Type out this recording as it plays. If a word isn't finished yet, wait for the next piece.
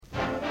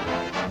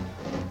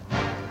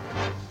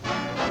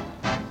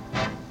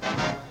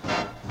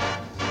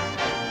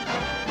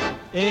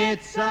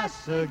It's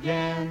us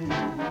again.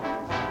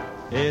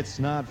 It's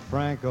not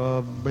Frank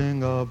or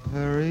Bing or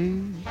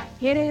Perry.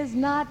 It is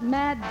not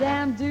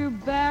Madame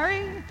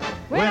Dubarry.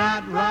 We're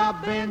not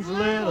Robin's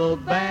little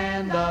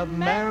band of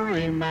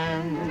merry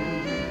men.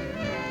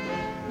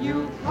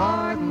 You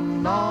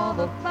pardon all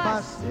the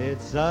fuss.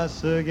 It's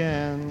us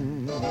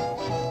again.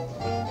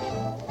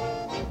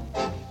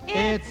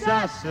 It's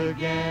us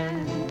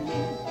again.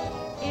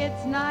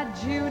 It's not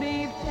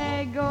Judy,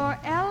 Peg, or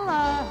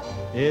Ella.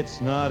 It's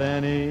not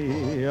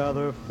any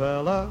other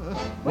fella.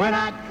 We're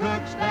not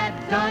crooks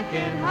that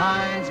Duncan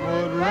Hines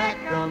would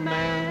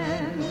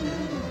recommend.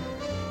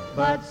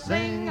 But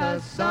sing a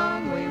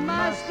song we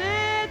must,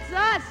 it's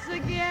us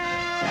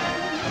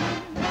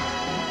again.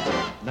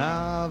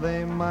 Now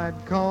they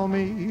might call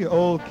me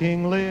Old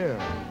King Lear,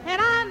 And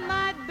I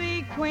might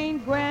be Queen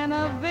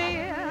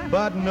Guinevere.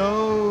 but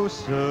no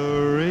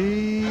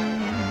siree.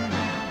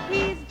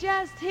 He's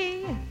just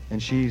he.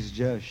 And she's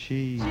just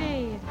she.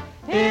 Gee,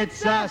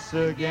 It's us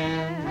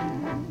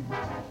again.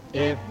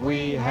 If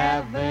we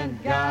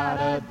haven't got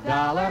a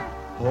dollar,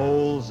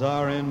 holes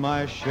are in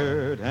my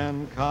shirt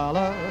and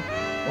collar,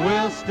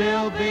 we'll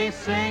still be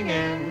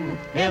singing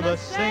in the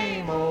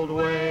same old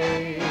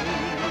way.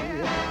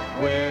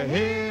 We're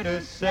here to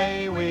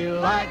say we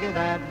like it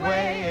that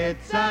way.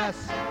 It's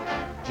us,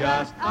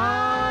 just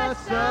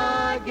us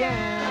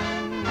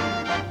again.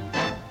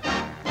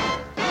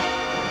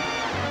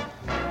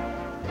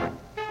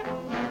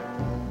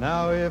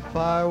 Now if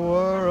I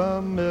were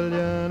a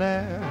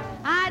millionaire,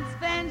 I'd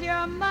spend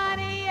your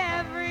money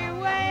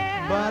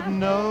everywhere. but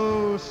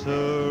no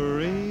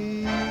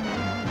siree.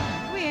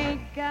 We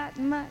ain't got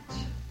much.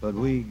 But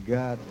we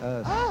got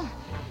us. Oh,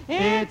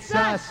 It's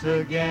us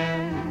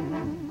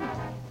again.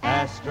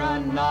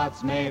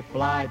 Astronauts may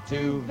fly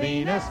to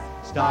Venus,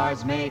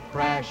 stars may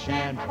crash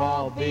and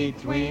fall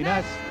between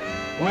us.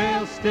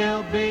 We'll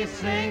still be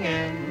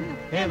singing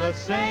in the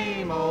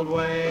same old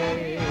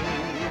way.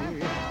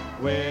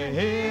 We're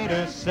here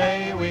to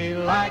say we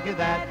like it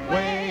that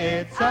way.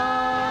 It's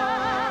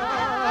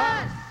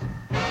us,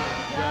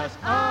 just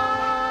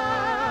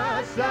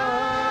us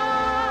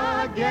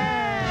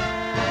again.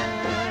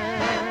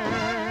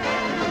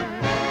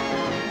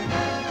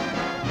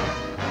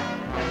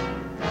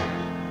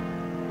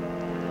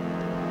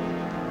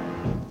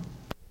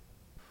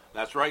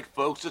 That's right,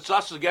 folks. It's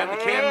us again, the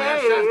Man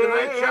Says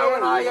Goodnight show,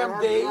 and I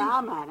am Dave.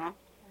 I'm Anna.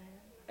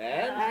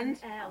 And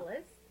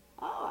Alice.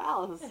 Oh,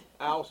 Alice.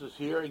 Alice is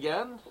here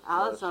again.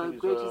 Alice, our she's,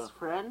 greatest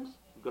friend.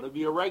 going to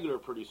be a regular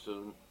pretty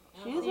soon.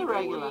 She is a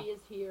regular. Riri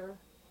is here.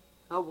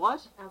 Oh,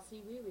 what?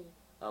 Elsie Riri.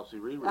 Elsie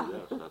Riri, yes,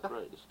 that's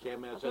right. This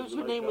Can Man I Says thought your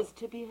Goodnight name show. was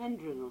Tippy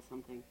Hendren or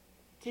something.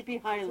 Tippy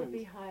Highland.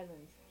 Tippy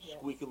Highlands. Yes.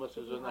 Squeakamus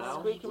is in the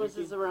house. Squeakamus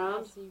is around.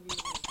 Elsie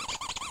Riri.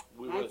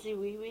 We will Nancy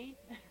Wee Wee.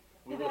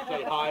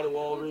 say hi to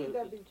all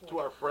to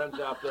our friends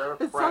out there,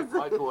 Frank,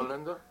 Michael, and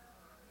Linda,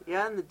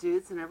 Yeah, and the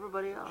dudes and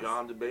everybody else.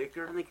 John the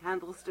Baker, And the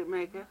candlestick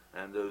maker.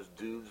 and those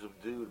dudes of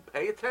dude.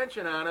 Pay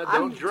attention, Anna.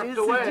 I'm Don't drift dudes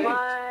of away. dude.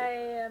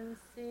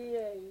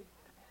 YMCA.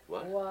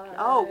 What?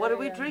 Oh, what are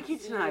we drinking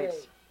tonight,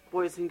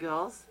 boys and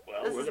girls?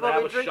 Well, This we're is going to what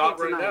have we're a shot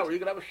drinking right now. tonight. Are you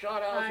going to have a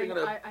shot, Alice? You're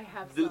going I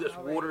have to do some this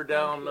already. watered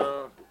down,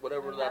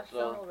 whatever I that's, have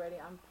some already.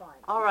 I'm fine.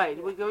 All right,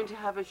 we're going to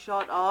have a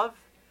shot of.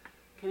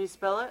 Can you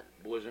spell it?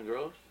 boys and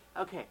girls.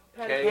 Okay.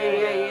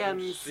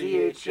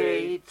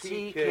 K-A-M-C-H-A-T-K-A-A-A,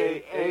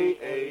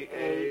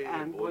 K-A-M-C-H-A-T-K-A-A-A,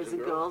 and boys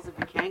and girls, if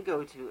you can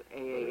go to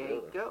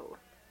AAA, go.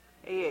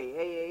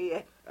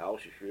 AAA.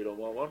 Alice, you sure you don't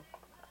want one?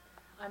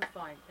 I'm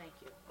fine, thank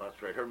you.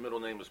 That's right. Her middle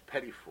name is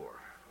Pettifor.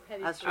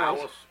 That's Pettifor. right.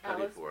 Alice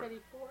Alice Pettifor.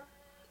 Pettifor.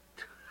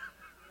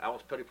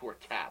 Alice Pettifor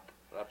Cap.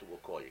 We'll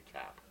call you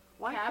Cap.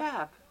 Why Cap?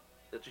 cap?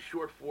 It's a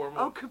short form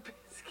Oh, of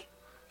Kapinski.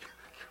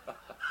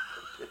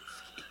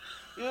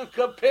 You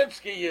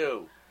Kapinski,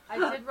 you. I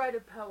did write a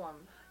poem,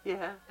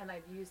 Yeah. and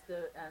I've used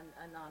the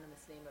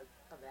anonymous name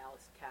of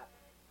Alice Cap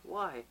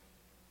Why?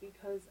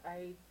 because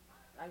I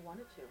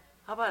wanted to.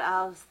 How about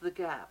Alice the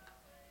Gap?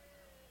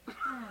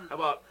 How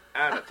about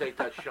Anna take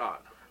that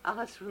shot?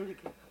 Alice from the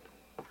Gap.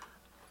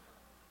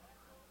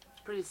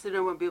 Pretty soon I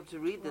won't be able to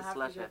read We'll this have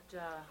letter. to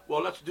get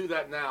Well, let's do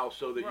that now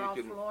so that Ralph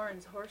you can.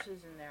 Lauren's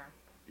horses in there.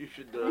 You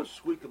should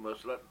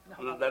Squeakamus.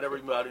 Let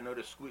everybody know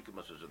that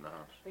Squeakamus is in the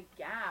house. The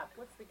Gap.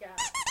 What's the Gap?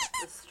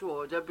 The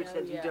straw. Don't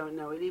pretend you yeah. don't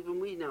know it. Even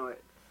we know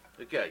it.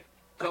 Okay,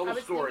 tell I the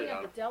was story, thinking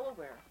Anna. of the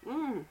Delaware.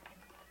 Mm.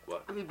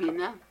 What? Have you been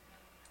there?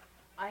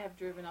 I have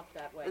driven up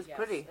that way. It's yes.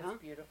 pretty, It's huh?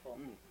 beautiful.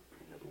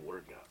 The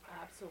water gap.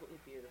 Absolutely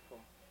beautiful.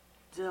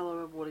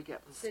 Delaware Water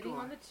Gap, the Sitting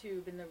straw. on the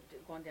tube and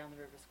going down the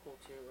river school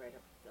too, right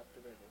up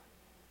the river.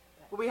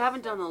 Well, we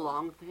haven't done the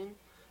long thing,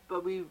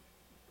 but we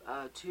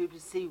tubed to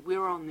see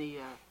we're on the.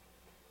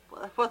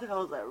 What the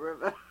hell is that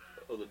river?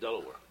 Oh, the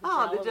Delaware.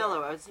 The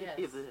Delaware. I was Yes,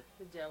 thinking of the.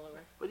 the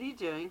Delaware. What are you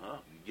doing? Huh?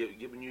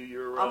 Giving you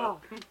your, Oh,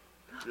 your thing.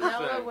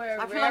 Delaware,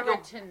 I feel like a-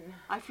 Raritan.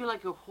 I feel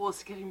like a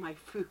horse getting my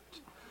food.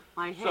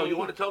 My hay. So you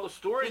want to tell the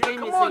story? His name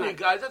Come is on, in you it.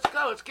 guys. Let's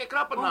go. Let's kick it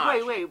up a Well,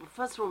 notch. wait.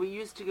 First of all,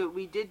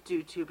 we did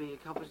do tubing a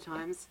couple of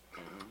times.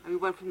 And we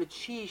went from the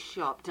cheese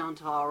shop down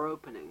to our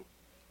opening.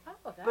 Oh,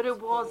 that's But it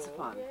was cool.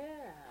 fun. Yeah.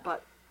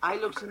 But I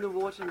looked in the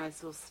water and I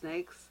saw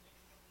snakes.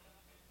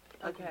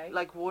 Okay.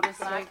 Like water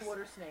Black snakes.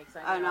 water snakes.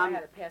 I know. And I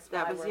had to pass by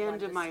that was where the one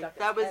end of just my. stuck its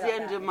That was head the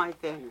up end at of me. my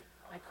thing.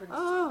 I couldn't.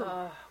 Oh.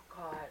 Oh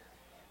God.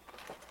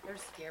 They're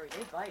scary.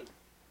 They bite.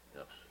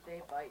 Yes.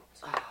 They bite.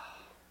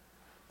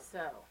 So.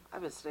 I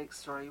have a snake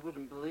story you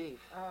wouldn't believe.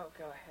 Oh,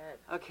 go ahead.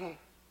 Okay.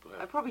 Go I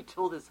ahead. probably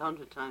told this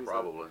 100 times.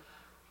 Probably.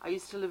 I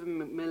used to live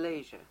in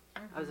Malaysia.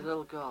 I was a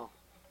little girl.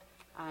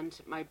 And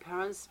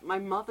my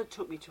mother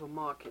took me to a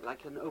market,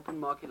 like an open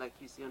market like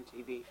you see on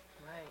TV.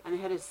 Right. And they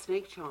had a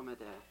snake charmer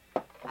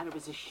there. And it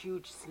was a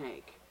huge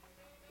snake.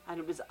 And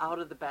it was out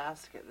of the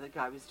basket. The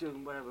guy was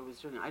doing whatever he was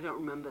doing. I don't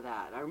remember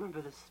that. I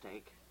remember the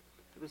snake.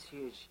 It was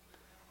huge.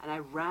 And I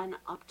ran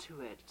up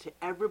to it. To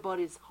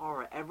everybody's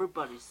horror,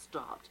 everybody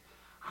stopped.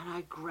 And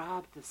I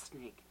grabbed the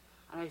snake.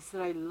 And I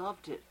said I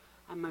loved it.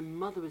 And my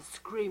mother was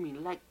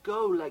screaming, let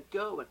go, let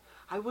go. And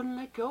I wouldn't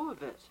let go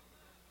of it.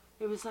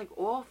 It was like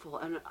awful.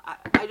 And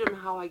I don't know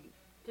how I...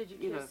 Did you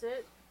You kiss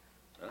it?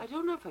 I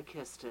don't know if I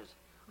kissed it.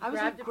 I was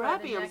Grabbed like it by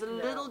the grabbing. I was a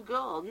neck, though. little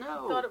girl.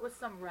 No. You thought it was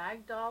some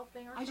rag doll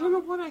thing or I something? don't know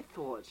what I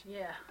thought.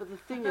 Yeah. But the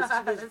thing is,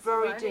 to this That's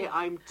very funny. day,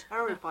 I'm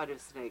terrified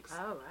of snakes.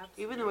 Oh,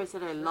 absolutely. Even though I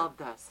said I loved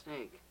that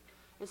snake.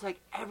 It's like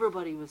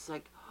everybody was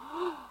like,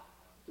 oh,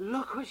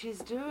 look what she's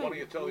doing. Why don't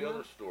you tell the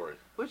other story?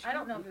 Which I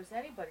don't know if there's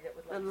anybody that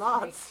would like There are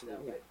lots. snakes,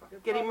 though, but there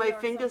Getting probably my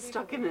are finger some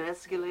stuck people in that- an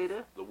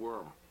escalator? The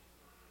worm.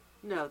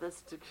 No,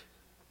 that's...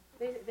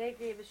 They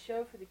gave a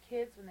show for the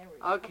kids when they were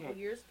a Okay. couple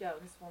years ago,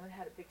 and this woman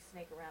had a big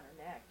snake around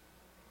her neck.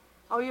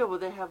 Oh, yeah, well,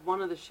 they have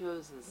one of the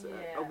shows is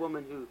Yeah. a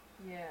woman who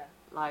Yeah,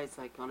 lies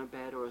like on a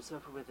bed or a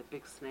sofa with a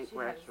big snake She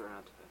wrapped has-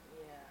 around her.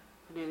 yeah.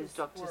 Her name is a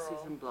Dr. squirrel.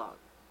 Susan Block.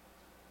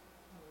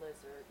 A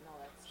lizard and all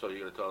that stuff. So you're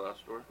gonna tell that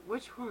story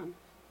Which one?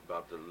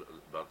 about the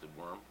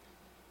worm?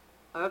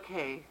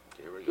 Okay.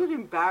 Okay, here we go. You'd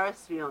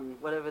embarrass me on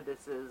whatever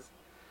this is.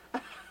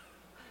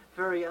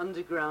 Very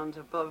underground,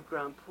 above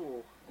ground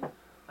pool.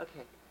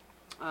 Okay.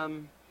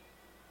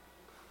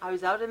 I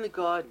was out in the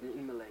garden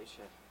in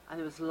Malaysia, and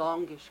there was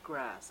longish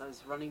grass. I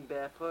was running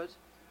barefoot,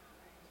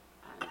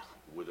 and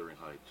Wuthering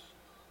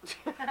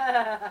Heights.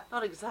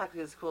 not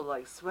exactly as cold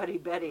like Sweaty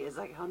Betty. It's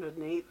like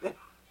 108 there.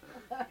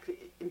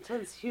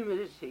 Intense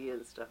humidity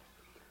and stuff.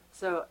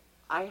 So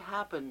I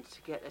happened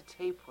to get a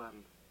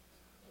tapeworm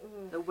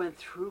that went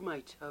through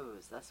my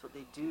toes. That's what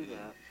they do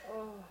there.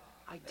 Oh,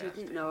 I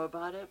didn't know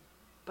about it,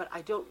 but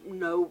I don't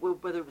know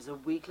whether it was a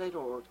week later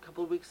or a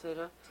couple of weeks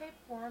later.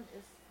 tapeworm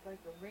is like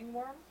a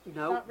ringworm?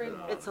 No, Not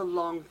ringworm. it's a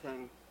long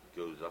thing.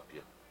 Goes up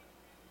you.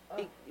 Oh.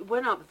 It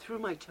went up through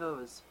my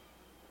toes,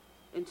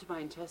 into my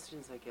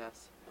intestines, I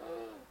guess.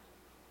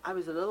 I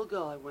was a little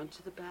girl. I went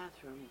to the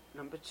bathroom,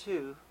 number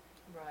 2,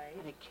 Right.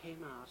 and it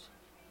came out.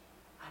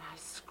 And I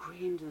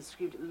screamed and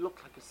screamed. It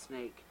looked like a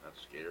snake.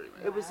 That's scary,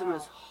 man. It was the Wow.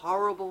 most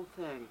horrible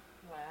thing.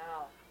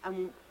 Wow.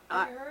 And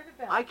I heard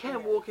about I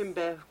can't walk in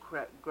this.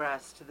 bare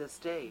grass to this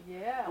day.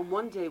 Yeah. And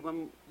one day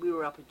when we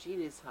were up at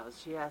Jeannie's house,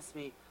 she asked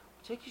me,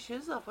 take your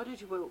shoes off. Why don't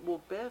you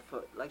walk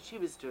barefoot? Like she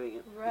was doing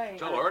it. Right.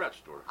 Tell her that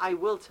story. I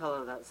will tell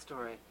her that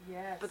story.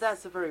 Yes. But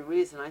that's the very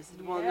reason. I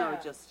said, well, no, Yeah.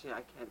 just,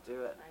 I can't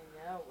do it.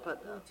 I know.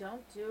 But, we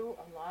don't do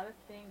a lot of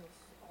things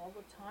all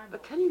the time.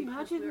 But can you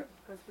because imagine-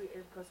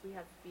 because we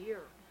have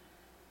fear.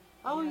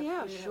 Oh, We have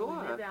yeah, fear. We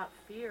sure. live out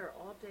fear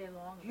all day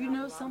long. You about know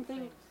a lot of something?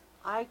 things.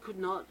 I could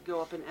not go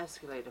up an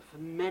escalator for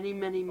many,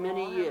 many,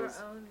 many All years.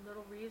 Have our own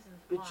little reasons.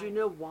 But why. you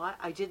know why?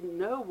 I didn't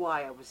know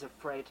why I was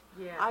afraid.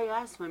 Yeah. I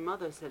asked my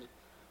mother, I said,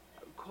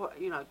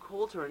 I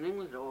called her in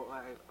England, or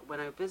when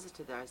I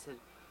visited there, I said,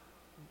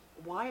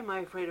 why am I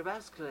afraid of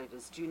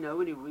escalators? Do you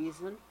know any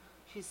reason?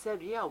 She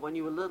said, yeah, when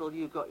you were little,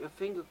 you got your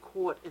finger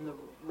caught in the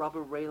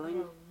rubber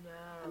railing, Oh no.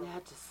 and they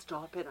had to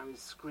stop it. I was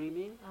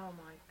screaming. Oh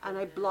my. And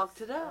I goodness.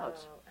 blocked it out.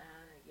 Oh, Anna,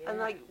 yeah. And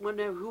like,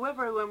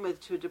 whoever I went with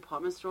to a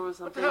department store or What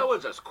something. the hell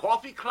is this?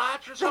 Coffee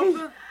Clutch or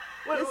something?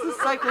 This is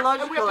We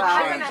psychological have to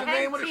hour. change the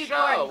name of the Tea show.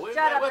 party. We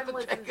Shut up have and to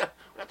listen.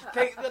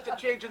 we have to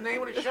change the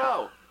name of the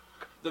show.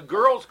 The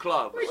Girls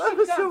Club Where'd Well,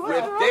 she so come what's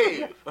from? with wrong?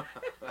 Dave.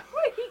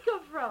 Where'd he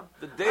come from?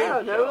 The I Dave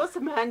don't know. Show. What's the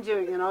man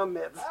doing in our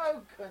midst?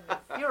 Oh goodness.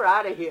 You're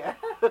out of here.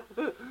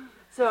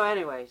 So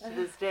anyway, to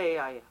this day,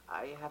 I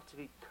have to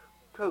be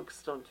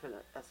coaxed onto an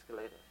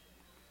escalator.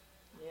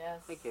 Yes.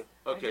 Thank you.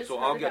 I Okay, just so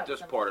heard I'll get about this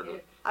some part of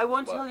it. I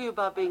won't What? tell you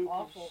about being.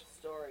 Awful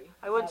story.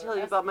 I won't About tell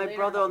you an about my escalator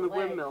brother on the on a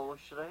leg. windmill, or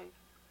should I?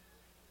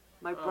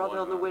 My Oh, brother why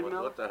on the not?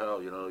 windmill. What the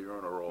hell? You know, you're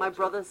on a roll. My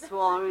brother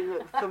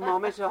swallowing a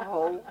thermometer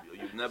hole.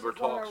 You've never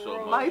She's on talked a so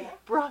roll. much. My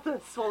brother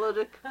swallowed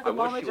a I wish you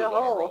thermometer was on a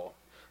hole. roll.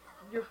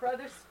 Your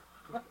brother's.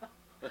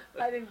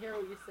 I didn't hear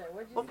what you said. What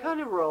did you What say? kind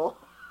of roll?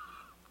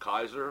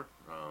 Kaiser,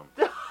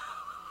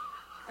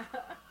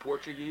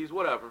 Portuguese,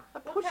 whatever. A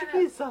What kind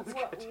Portuguese of- sounds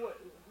what- good. what-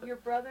 your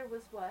brother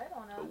was what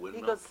on a? A He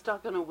windmill. got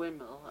stuck on a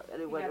windmill,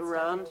 and it he went got stuck in a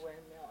around windmill.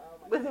 Oh,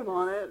 my with him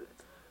on it, goodness.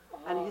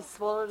 and he Oh,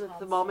 swallowed a Tom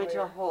thermometer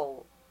Sawyer.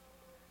 hole,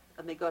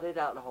 and they got it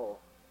out the hole.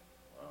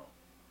 Wow.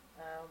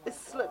 Oh my It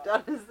slipped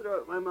God. down his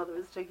throat. My mother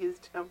was taking his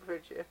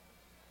temperature.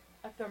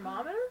 A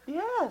thermometer?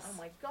 Yes. Oh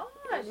my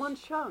gosh. One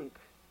chunk.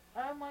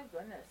 Oh my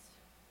goodness.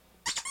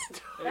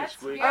 That's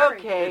Squeak. scary.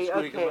 Okay,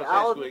 Squeak, okay. I'm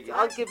gonna say Squeaky.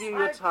 I'll give you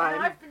your And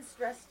time. I've been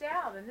stressed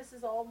out, and this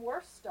is all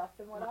worse stuff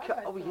than what I've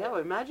had. Oh to yeah,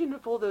 live. imagine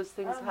if all those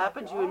things Oh, my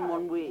happened to you in God,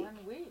 1 week.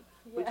 1 week.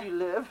 Would Yeah. you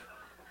live?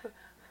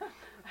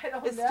 I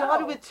don't It know.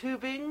 started with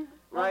tubing,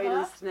 right, and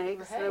Uh-huh.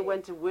 snakes, and Right. it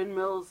went to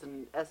windmills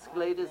and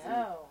escalators. I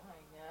know.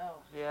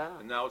 Yeah.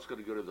 And now it's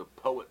going to go to the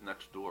poet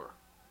next door.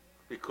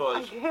 I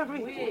Because, can't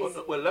read Please.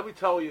 this. well, let me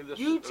tell you this.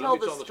 You let tell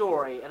me the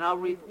story, and I'll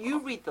read. You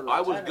read the letter.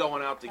 I was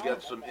going out to Tell get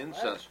us some about that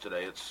incense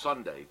today. It's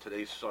Sunday.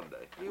 Today's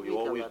Sunday. You We read the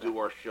always letter. do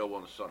our show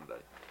on Sunday.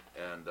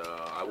 And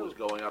I was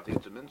going out to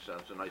get some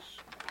incense, and I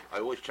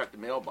always check the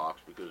mailbox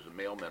because the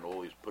mailmen are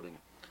always putting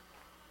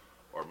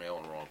our mail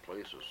in the wrong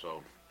places.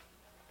 So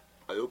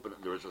I opened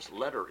it, there was this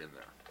letter in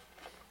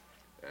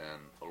there.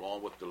 And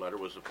along with the letter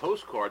was a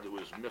postcard that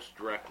was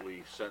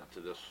misdirectly sent to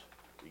this,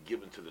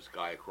 given to this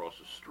guy across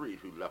the street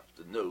who left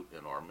the note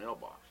in our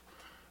mailbox.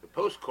 The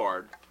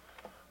postcard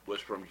was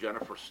from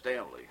Jennifer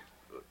Stanley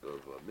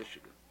of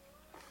Michigan.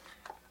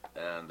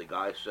 And the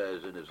guy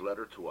says in his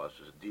letter to us,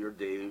 "Dear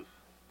Dave,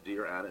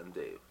 dear Anna and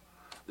Dave,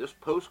 this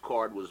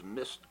postcard was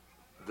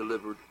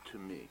misdelivered to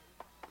me.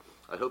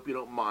 I hope you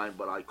don't mind,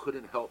 but I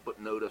couldn't help but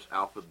notice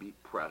Alphabet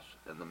Press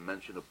and the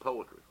mention of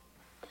poetry.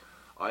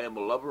 I am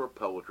a lover of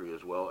poetry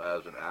as well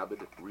as an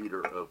avid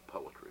reader of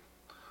poetry."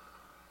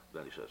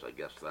 Then he says, "I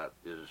guess that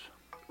is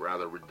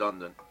rather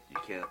redundant. You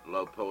can't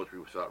love poetry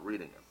without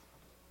reading it.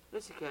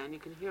 Yes, you can. You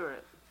can hear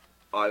it.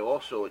 I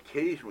also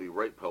occasionally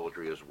write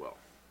poetry as well.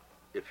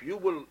 If you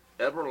would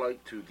ever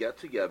like to get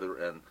together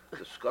and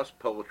discuss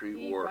poetry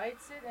He or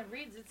writes it and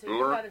reads it, so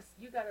learn-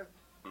 you gotta.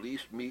 at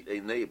least meet a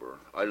neighbor,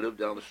 I live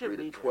down the You should street read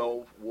at it.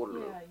 12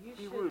 Waterloo. Yeah, you You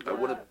should. would. I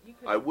wouldn't- You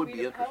could I would read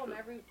be a poem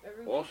interested.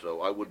 every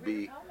Also, I would week. Read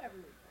be a poem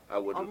every week. I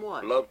would On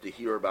what? love to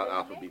hear about Every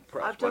Alphabet week.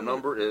 Press. I've My done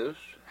number is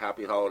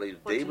Happy Holidays,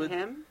 What, to David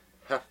him?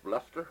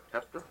 Hefter.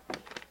 That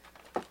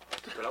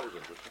was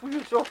interesting. We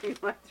were talking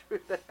right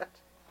through that.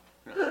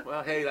 Yeah.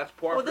 Well, hey, that's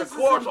part Well, of the this is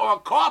course a- on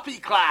Coffee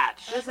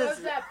Clatch. This I wrote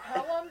is- that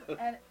poem,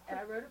 and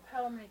I wrote a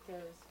poem, and it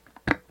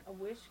goes, "A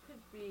wish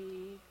could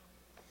be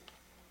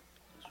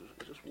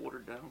Is this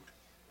watered down?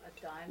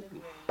 a diamond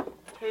ring.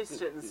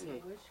 Taste it and A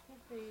see. wish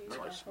could be."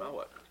 No, I a smell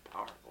hope." it. It's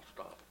powerful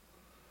stuff.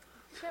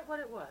 Forget what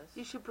it was.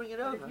 You should bring it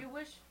But over.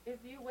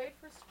 if you wait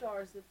for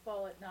stars that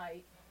fall at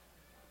night,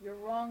 you're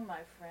wrong,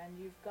 my friend.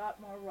 You've got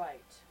more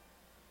right.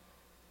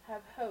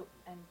 Have hope,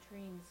 and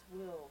dreams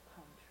will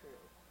come true.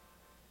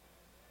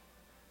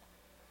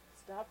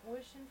 Stop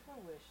wishing for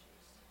wishes.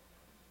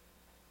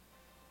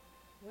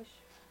 Wish.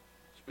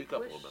 Speak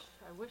up wish. a little bit.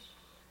 I wish.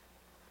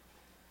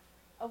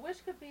 A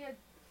wish could be a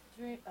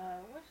dream.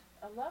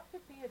 A love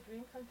could be a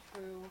dream come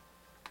true.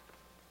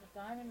 A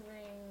diamond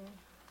ring.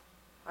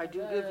 I do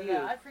Da, give da, you.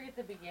 da. I forget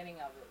the beginning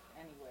of it.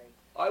 Anyway,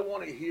 I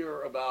want to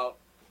hear about.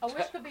 a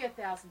wish could be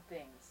 1,000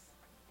 things.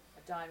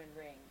 A diamond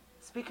ring.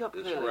 Speak up,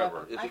 It's please.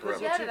 forever. It's I forever.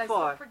 forget Too it. I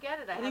far. still forget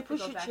it. I Can have you push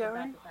to go your back chair and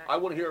back in? and back. I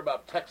want to hear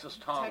about Texas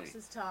Tommy.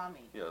 Texas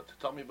Tommy. Yeah,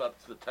 tell me about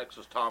the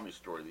Texas Tommy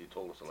story that you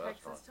told us the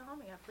last Texas time.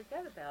 Tommy. I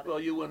forget about it. Well,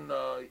 you and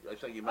I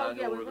think Oh Emmanuel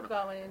yeah, we were were going to.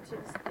 going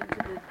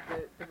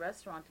into the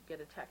restaurant to get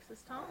a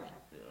Texas Tommy,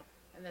 Yeah.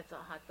 and it's a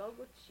hot dog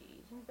with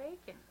cheese and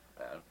bacon.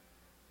 And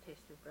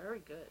Tasted very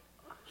good.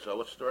 so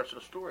what's the rest of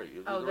the story?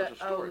 Oh, There's a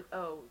story.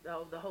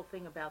 the whole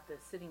thing about the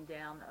sitting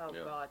down. Oh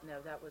Yeah. God,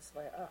 no, that was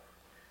like, oh,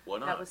 Why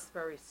not? that was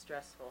very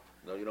stressful.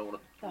 No, you don't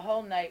want The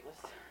whole night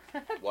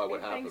was. Why,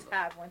 what three things happened?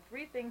 happen. When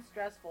 3 things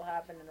stressful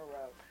happen in a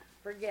row,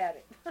 forget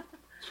it.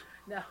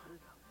 No.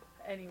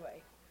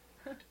 Anyway,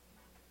 to.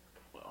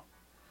 Well,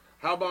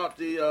 how about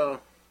the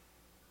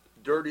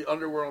dirty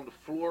underwear on the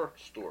floor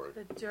story?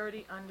 the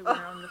dirty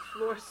underwear on the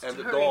floor story.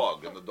 And the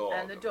dog. And the dog.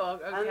 And the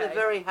dog. Okay. And the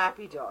very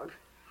happy dog.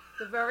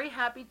 The very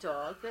happy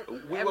dog that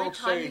We every won't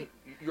time say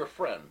your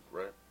friend,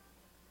 right?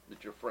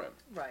 It's your friend,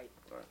 right.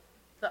 Right.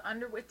 The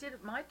underwear did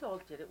it. My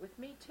dog did it with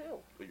me too.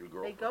 but your They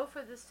girlfriend. go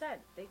for the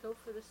scent. They go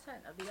for the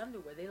scent of the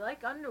underwear. They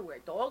like underwear.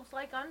 Dogs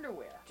like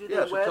underwear. Do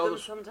Yeah, they so wear tell them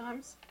us-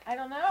 sometimes? I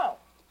don't know.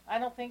 I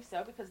don't think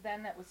so because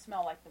then that would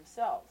smell like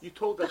themselves. You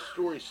told that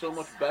story so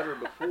much better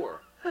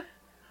before.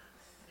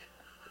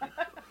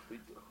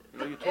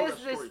 You told Is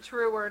that this story.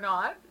 true or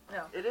not?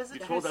 No. It is a You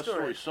true told that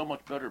story story. so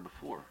much better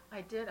before.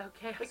 I did.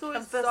 Okay. It's I'm always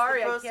best the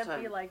sorry. I first can't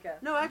be time. like a.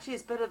 No, actually,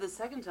 it's better the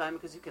second time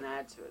because you can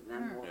add to it. And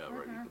then more. Yeah,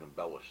 right. You can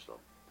embellish stuff.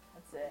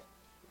 That's it.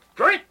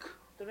 Drink.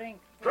 Drink.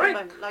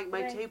 Drink! Like my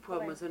Drink, tapeworm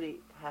drink. was only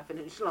half an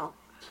inch long.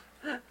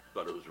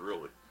 But it was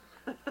really.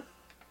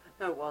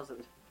 No, it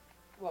wasn't.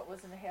 What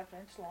wasn't a half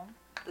inch long?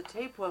 The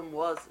tapeworm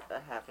was a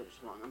half inch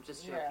long. I'm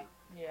just joking.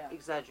 Yeah.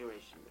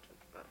 Exaggeration.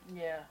 But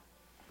Yeah.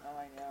 Oh,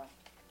 I know.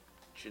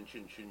 Chin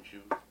chin chin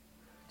chin.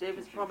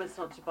 David's promised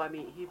not to buy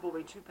me. He bought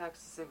me 2 packs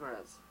of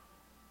cigarettes.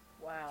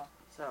 Wow.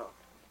 So,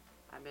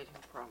 I made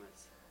him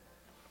promise.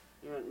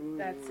 He went,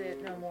 That's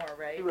it. No more,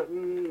 right? He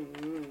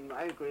went,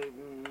 I agree.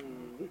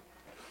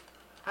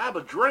 Have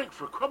a drink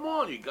for. Come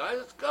on, you guys.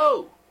 Let's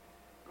go.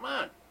 Come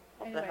on.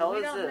 What Anyway, the hell we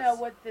is don't this? know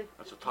what the.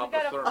 That's the We top of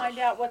got the to thermos. find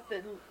out what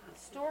the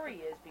story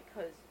is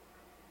because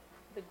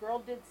the girl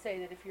did say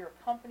that if you're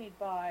accompanied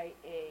by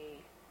a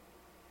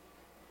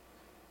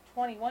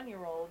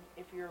 21-year-old,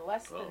 if you're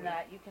less than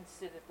that, you can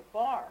sit at the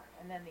bar.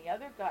 And then the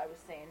other guy was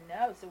saying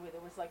no, so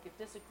there was like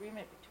a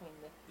disagreement between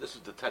This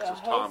is the Texas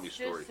the Tommy hostess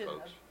story, and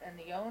folks. and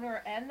the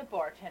owner and the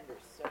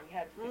bartenders. So we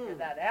had to figure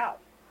that out.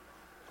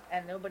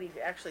 And nobody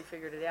actually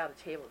figured it out.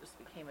 A table just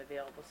became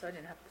available, so I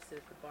didn't have to sit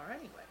at the bar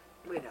anyway.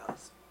 Wait,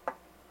 Alice.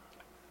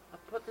 I'll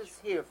put this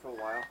here for a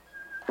while.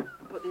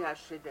 I'll put the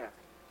ashtray there.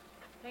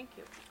 Thank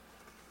you.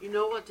 You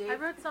know what, Dave? I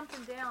wrote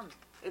something down.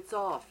 It's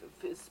off.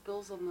 If it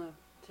spills on the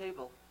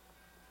table,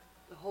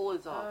 the hole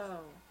is off. Oh.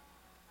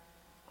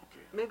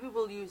 Okay. Maybe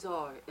we'll use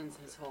our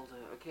incense holder,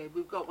 okay?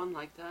 We've got one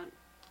like that.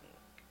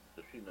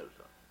 If she knows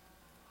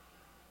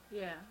that.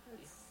 Yeah.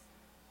 It's,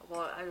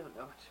 Well, I don't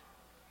know it.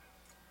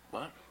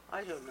 What?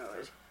 I don't know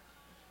it.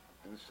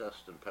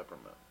 Incest and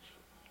peppermints.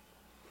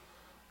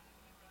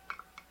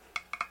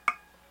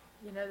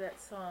 you know that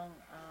song,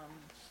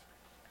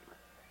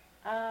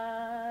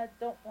 I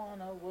don't want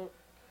to work.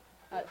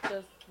 I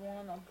just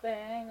want to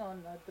bang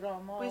on the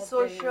drum all day. We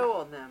saw a show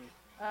on them.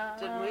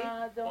 Didn't we?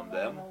 I don't On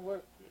them? want to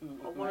work.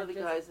 One of the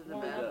guys in the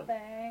I just band. wanna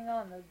bang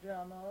on the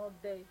drum all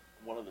day.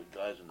 One of the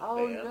guys in the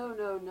Oh,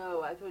 band.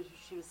 no. I thought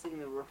she was singing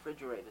the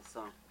refrigerator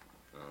song.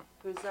 Oh.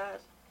 Who's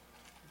that?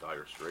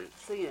 Dire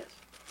Straits. Sing it.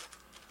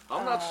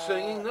 I'm not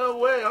singing. No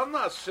way. I'm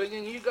not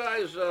singing. You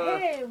guys.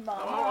 Hey, I'm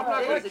mama. not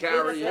going Dave's to a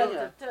carry good you.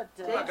 singer. I'm not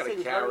Dave going to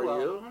sings carry very well.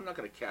 you. I'm not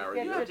going to carry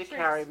You you. don't have get to your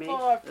carry tricks me.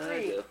 for Yeah, I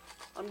free. do.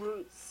 On Route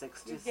You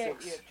 66. get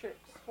your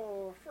tricks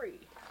for free.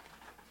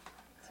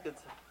 It's a good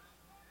song.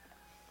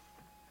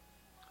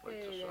 Wait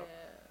Yeah. this up.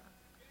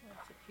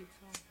 That's a cute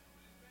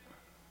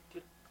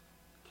song.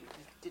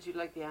 Did you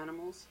like the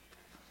animals?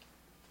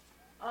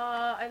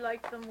 I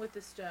liked them with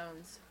the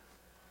Stones.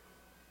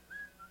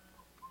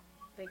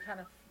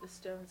 The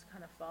Stones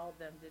kind of followed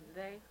them, didn't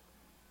they?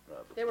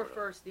 They were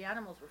first. The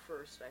animals were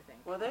first, I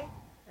think. Were they?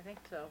 I think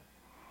so.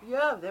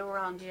 Yeah, they were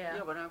around.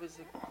 Yeah. When I was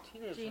a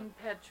teenager. Gene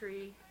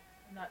Petrie,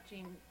 not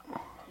Gene.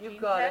 You've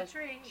Gene got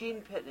Petrie. it.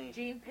 Gene Pitney.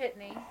 Gene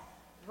Pitney.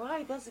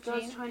 Right, that's the guy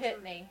Gene who's trying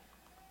Pitney,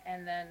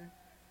 and then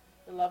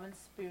the Lovin'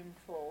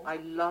 Spoonful. I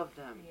love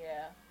them.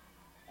 Yeah,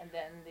 and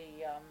then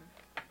the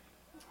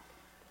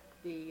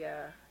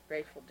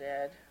Grateful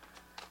Dead,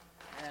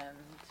 and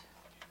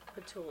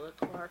Petula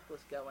Clark was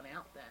going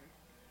out then.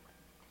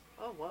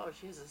 Oh wow,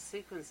 she has the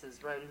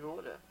sequences right in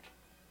order.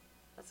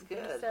 That's I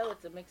think good. so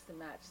it's a mix and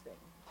match thing,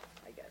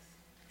 I guess.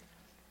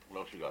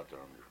 What else you got there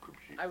on your crib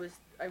sheet?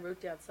 I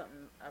wrote down something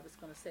I was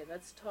going to say.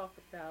 Let's talk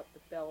about the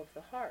bell of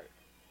the heart.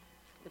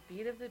 The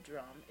beat of the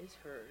drum is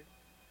heard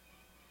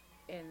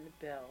in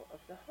the bell of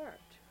the heart.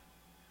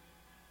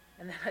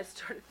 And then I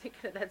started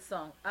thinking of that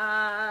song.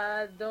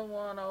 I don't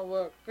want to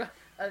work.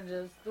 I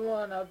just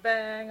want to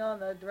bang on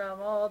the drum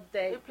all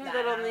day. They play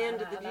that on the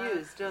end of the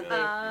news, don't they?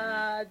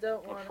 I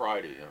don't On want to.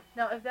 Friday, yeah.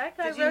 Now, if that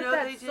guy Did you wrote know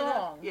that they did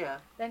song, Yeah.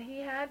 then he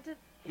had to.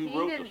 Who He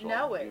wrote the didn't song?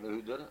 know it. You know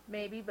who did it?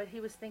 Maybe, but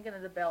he was thinking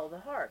of the bell of the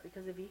heart,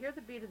 because if you hear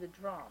the beat of the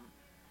drum,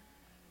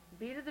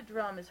 the beat of the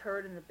drum is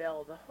heard in the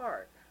bell of the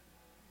heart.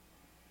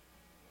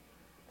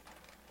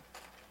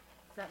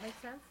 Does that make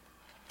sense?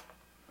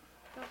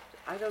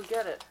 I don't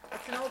get it.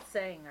 It's an old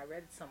saying. I read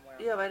it somewhere.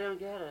 Yeah, but I don't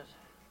get it.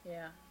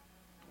 Yeah.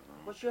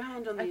 What's your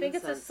hand on the I think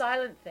incense? it's a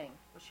silent thing.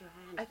 What's your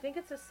hand? I think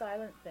it's a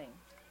silent thing.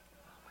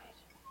 Oh, wait.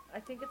 I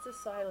think it's a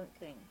silent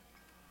thing.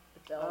 The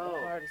bell of the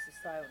Oh. heart is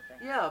a silent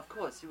thing. Yeah, of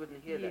course. You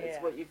wouldn't hear that. It's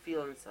Yeah. what you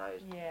feel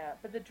inside. Yeah,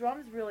 but the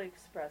drums really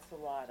express a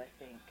lot, I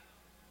think.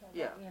 Well,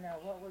 Yeah. You know,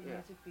 what would Yeah.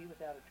 music be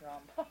without a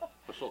drum?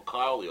 I saw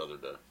Kyle the other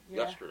day.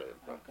 Yeah. Yesterday, in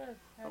Oh, fact. good.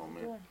 How's Oh, he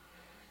man. doing?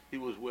 He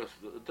was with.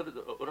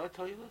 Did I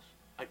tell you this?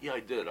 Yeah,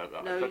 I did. No, I you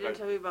think didn't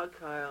tell me about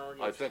Kyle.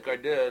 I think I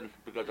did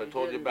because I You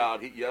told you didn't.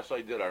 about. Yes,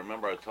 I did. I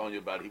remember I was telling you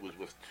about. He was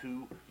with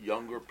two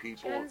younger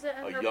people. Jen's and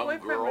a her young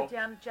boyfriend girl, were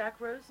down at Jack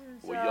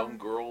Rosen's. a young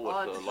girl with oh,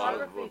 a lot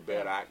of photography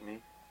bad thing.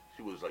 acne.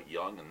 She was like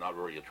young and not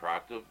very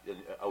attractive.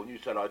 And when you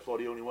said I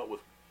thought he only went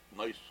with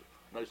nice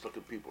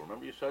looking people.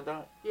 Remember you said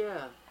that?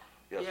 Yeah,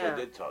 Yes, Yeah. I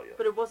did tell you.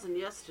 but it wasn't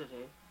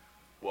yesterday.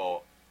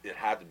 Well, it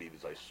had to be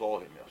because I saw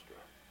him yesterday.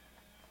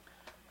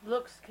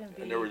 Looks can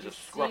be And there was a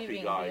scruffy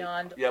deceiving guy.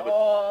 beyond Yeah, but-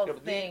 all Yeah,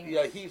 but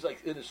things. he's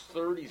like in his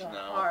 30s The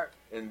now, heart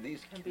and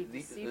these can be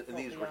deceitful and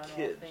these were beyond all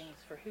kids. things,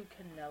 for who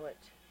can know it?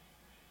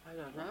 I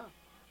don't know.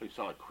 You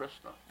sound like Chris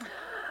now.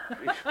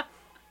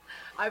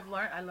 I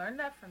learned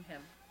that from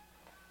him.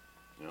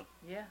 Yeah.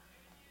 Yeah.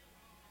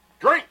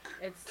 Drink.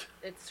 It's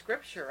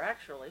scripture,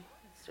 actually.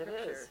 It's It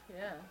scripture. is.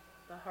 Yeah.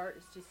 The heart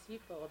is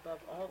deceitful above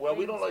all Well, things.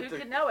 we don't like who to-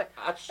 can know it?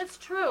 That's It's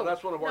true. well,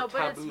 that's one of our no,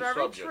 but it's taboo very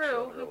subjects, true.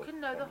 though, Who really.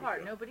 can know the Yeah, heart?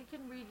 yeah. Nobody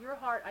can read your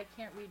heart. I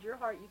can't read your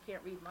heart. You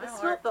can't read my It's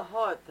heart. not the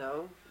heart,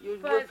 though. You're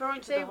But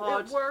referring to the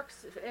heart. it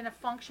works in a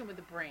function with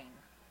the brain.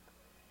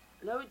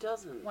 No, it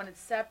doesn't. When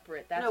it's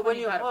separate, that's no, when when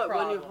you got a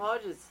problem. when your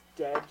heart is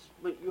dead,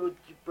 when your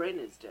brain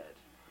is dead,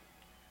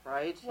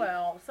 right?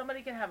 Well,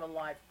 somebody can have a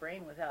live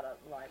brain without a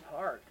live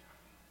heart.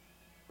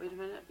 Wait a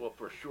minute. Well,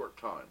 for a short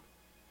time.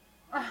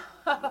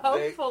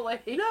 Hopefully.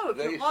 No, if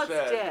They your heart's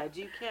said- dead,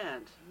 you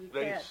can't. You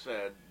They can't.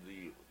 said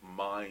the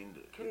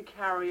mind Can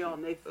carry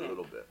on. They a think.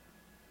 little bit.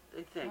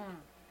 They think Mm.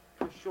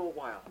 for a short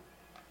while.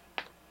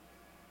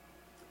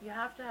 You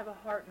have to have a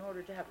heart in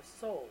order to have a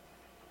soul.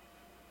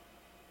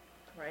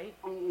 Right?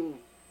 Mm-mm.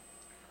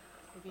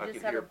 If you I just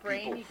can have a hear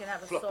brain, people you can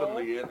have a flipping soul.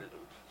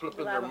 flipping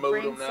You'll have their a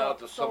brain modem now to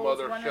some souls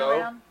other running show.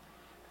 around.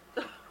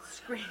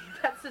 Scream.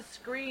 That's the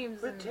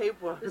screams With and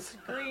tapeworms. the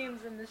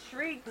screams and the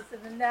shrieks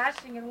and the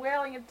gnashing and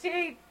wailing of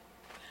teeth.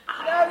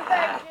 No,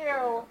 thank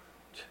you.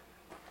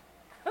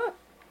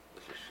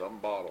 This is some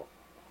bottle.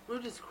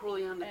 We're just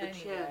crawling under the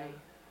chair. Anyway.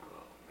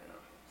 Oh man.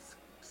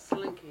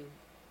 Slinking.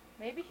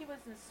 Maybe he was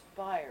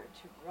inspired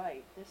to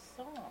write this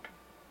song,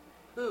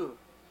 Who?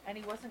 and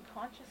he wasn't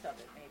conscious of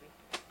it. Maybe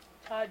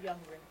Todd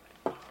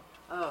Youngren.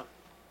 Oh.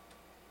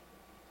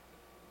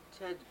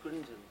 Ted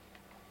Grindon.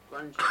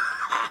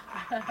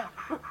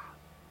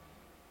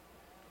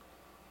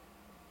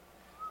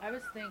 I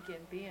was thinking,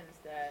 being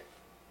that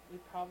we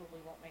probably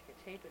won't make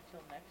a tape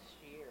until next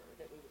year,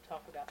 that we would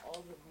talk about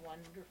all the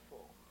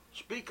wonderful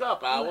Speak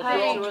up, Al. What's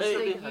Hey, your things own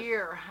Joyce, take? the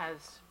year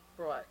has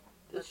brought.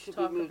 This Let's should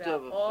be talk moved about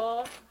over.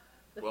 all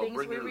the Well, things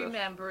bring we it in.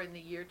 remember in the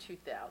year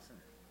 2000.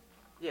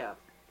 Yeah,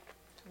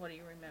 What do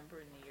you remember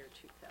in the year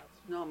 2000?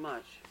 not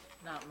much.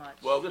 Not much.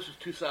 Well, this is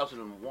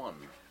 2001,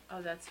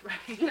 Oh, that's right.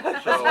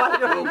 so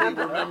we'll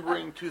be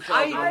remembering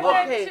 2001.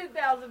 I Okay. meant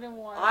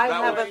 2001. I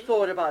That have was- a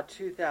thought about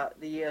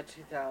the year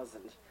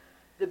 2000.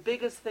 The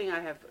biggest thing I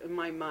have in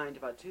my mind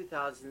about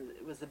 2000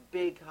 was a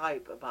big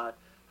hype about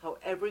how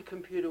every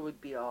computer would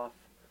be off,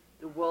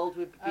 the world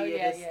would be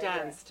at a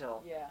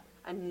standstill, Yeah.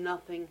 and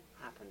nothing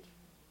happened.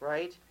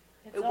 Right?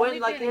 It's It only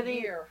went like been a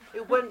any- year.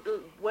 It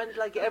went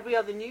like every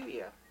other New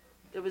Year.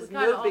 There was We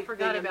kind of no all big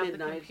forgot thing at about the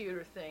midnight,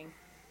 computer thing.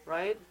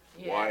 right?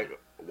 Yeah.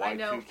 Why I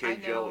know. 2K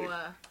jelly?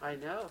 I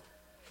know.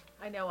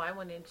 I know. I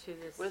went into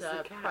this Where's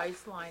the cat?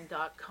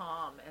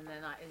 Priceline.com and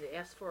then I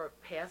asked for a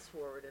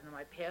password, and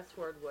my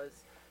password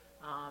was,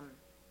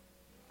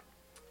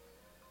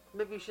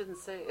 Maybe you shouldn't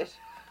say it.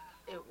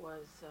 it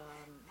was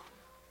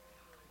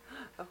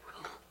Oh,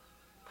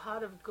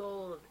 pot of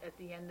gold at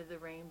the end of the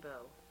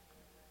rainbow.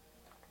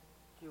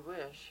 you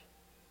wish.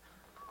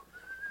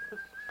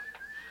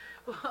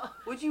 Well,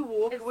 Would you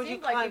walk? It Would you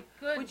seemed like a climb?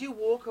 good- Would you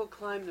walk or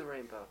climb the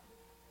rainbow?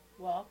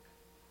 walk.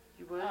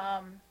 You would.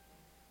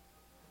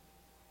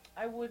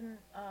 I wouldn't.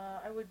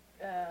 I would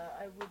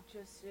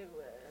just. It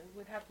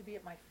would have to be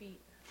at my feet.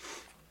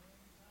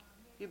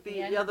 You'd be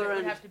The end the of it other would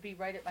end. have to be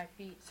right at my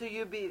feet. So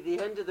you'd be the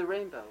end of the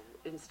rainbow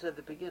instead of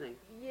the beginning.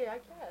 Yeah, I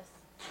guess.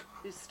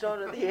 You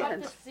start at the You'd have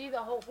end. to see the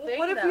whole Well, thing.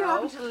 what if though. you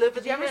happen to live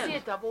at Did you the ever end? see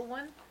a double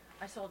one?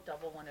 I saw a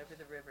double one over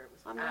the river. It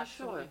was I'm not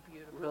absolutely sure.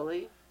 beautiful.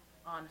 Really?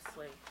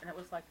 Honestly, and it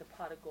was like the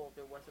pot of gold.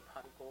 There was a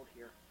pot of gold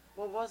here.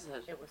 What was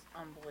it? It was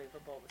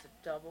unbelievable. It was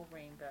a double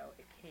rainbow.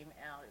 It came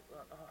out. It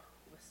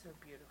was so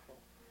beautiful.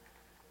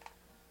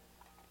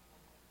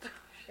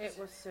 It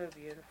was so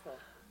beautiful.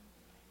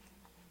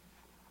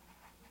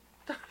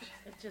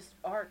 It just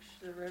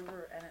arched the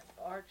river, and it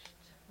arched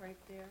right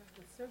there. It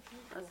was so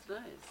beautiful. That's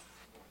nice.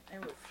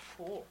 And it was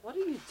full. What are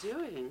you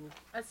doing?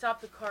 I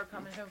stopped the car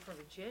coming home from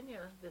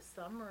Virginia this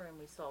summer, and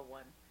we saw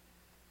one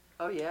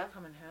Oh yeah.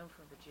 coming home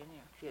from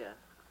Virginia. Yeah,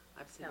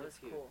 I've seen That a was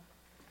few. cool.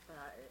 But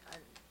the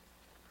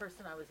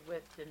person I was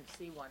with didn't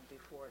see one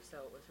before, so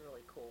it was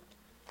really cool.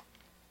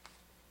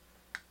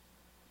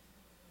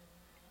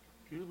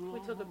 We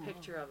took a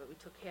picture of it. We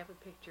took half a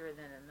picture and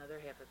then another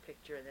half a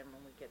picture, and then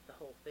when we get the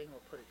whole thing, we'll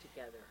put it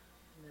together.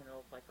 And then it'll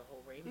look like a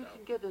whole You rainbow.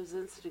 can get those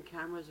instant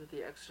cameras with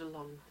the extra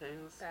long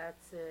things.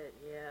 That's it,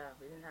 yeah.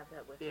 We didn't have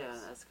that with Yeah,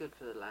 us. that's good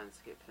for the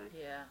landscape thing.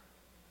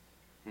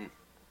 Yeah.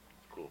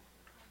 Cool.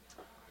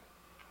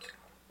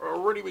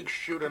 Already big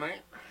shoe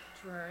tonight.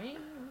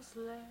 Dreams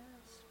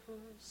last for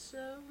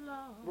so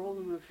long. Roll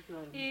them if you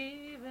got 'em.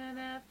 Even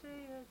after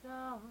you're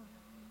gone,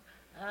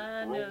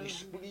 I Roll know me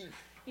spleef.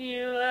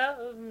 you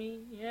love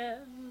me,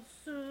 and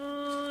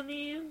soon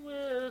you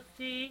will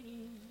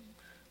see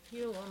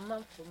you are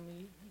meant for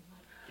me.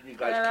 Can you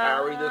guys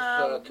carry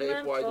this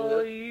tape while I do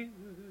this? You.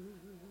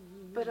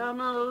 But I'm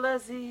not a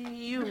Leslie.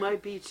 You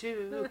might be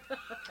too.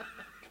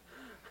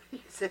 You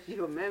said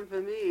you were meant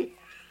for me.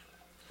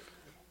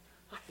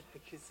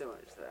 Thank you so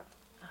much, though.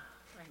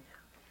 I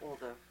know.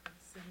 Although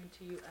Sending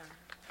to you,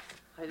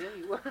 I know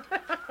you were.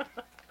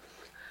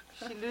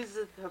 She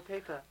loses her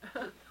paper,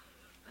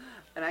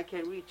 and I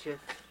can't reach it.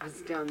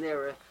 It's down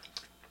there.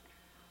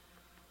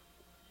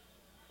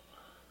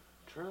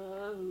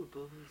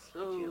 Troubles.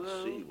 Oh, Can't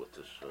oh. see what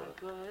this.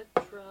 I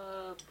got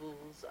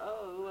troubles.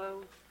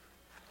 Oh,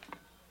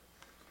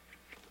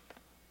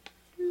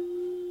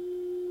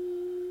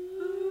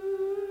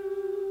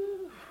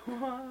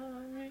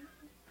 Worry.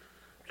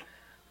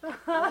 oh.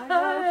 I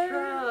got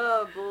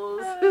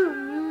troubles.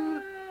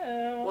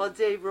 While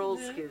Dave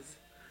rolls his.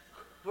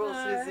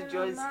 And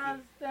Joyski.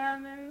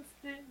 Standing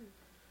still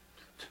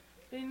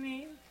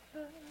beneath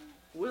the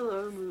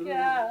Willow Moon.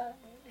 sky.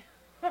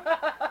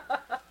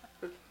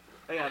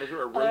 Hang on, is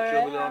there a roach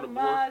over there on the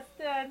board?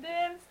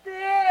 Standing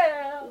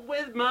still.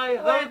 With my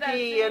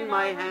hoagie in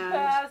my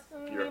hand.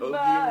 Your hoagie in your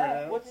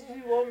hand? What did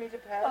you want me to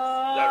pass?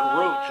 That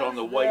roach on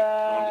the white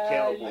on the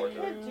counter You board.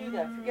 can't do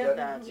that. Forget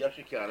that. Yes,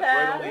 you can. It's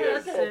right on the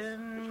edge.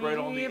 Passing It's right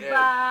on the me edge.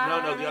 by.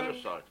 No, the other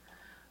side.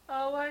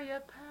 Oh, are you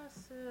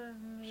passing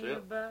See me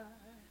it? by?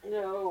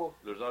 No.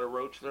 There's not a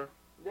roach there?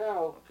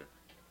 No. Okay.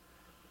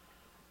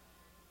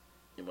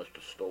 You must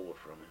have stole it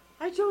from me.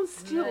 I don't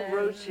steal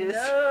roaches.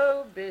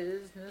 No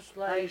business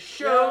like I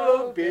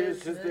show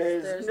business.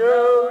 There's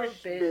no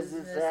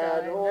business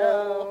at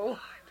all.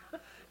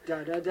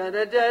 Da da da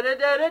da da da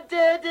da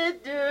da da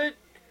da.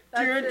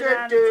 That's it,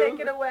 Anna. Take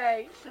it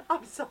away.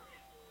 I'm sorry.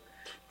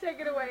 Take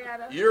it away,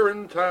 Anna. You're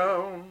in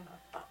town.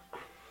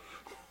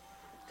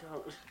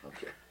 Don't.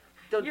 Okay.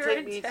 Don't You're take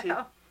in me town.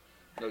 to.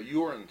 No,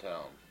 you're in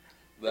town.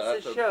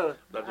 It's a show.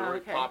 That's a Oh, very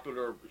okay.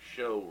 popular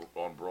show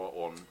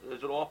on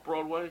is it off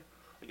Broadway?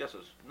 I guess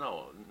it's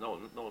no,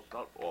 it's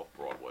not off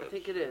Broadway. I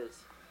think it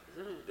is.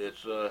 Isn't it?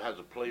 It's has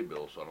a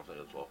playbill, so I don't think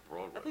it's off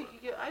Broadway. I think you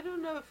get, I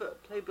don't know if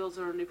playbills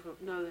are only for.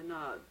 No, they're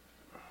not.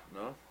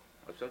 No,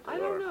 I think they I are.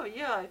 don't know.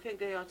 Yeah, I think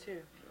they are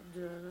too.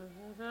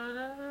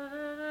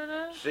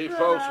 See,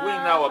 folks, we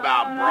know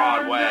about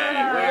Broadway.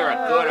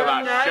 We're good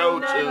about show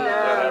tunes.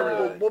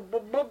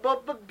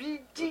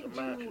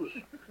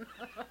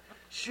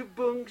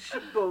 Shaboong,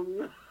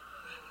 shaboong.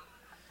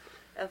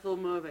 Ethel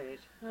Mermaid.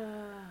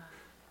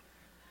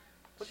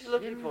 What are you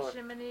looking for?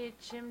 Chimney,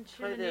 chim,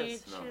 Try chimney,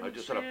 this. No, chim, I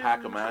just had a chim,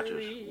 pack of matches.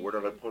 chimney. Where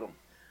did I put them?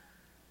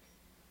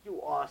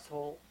 You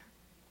asshole.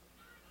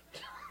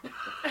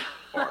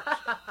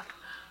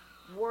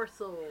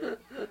 Warsaw.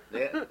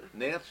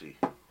 Nancy.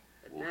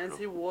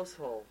 Nancy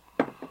Warhol.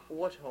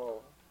 Warhol.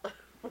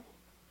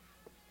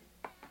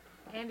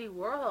 Andy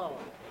Warhol.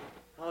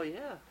 Oh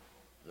yeah.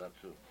 That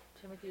too.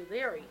 Timothy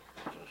Leary.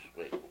 Just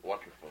wait.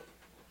 Watch your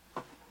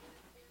foot.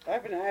 I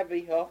have an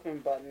Abby Hoffman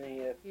button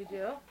here. You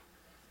do? Oh,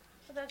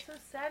 that's so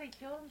sad. He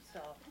killed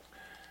himself.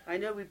 I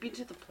know. We've been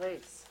to the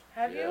place.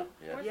 Have Yeah, you?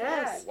 yeah. Where's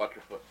Yes. that? Watch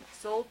your foot.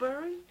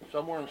 Soulbury.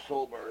 Somewhere in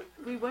Soulbury.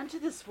 We went to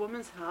this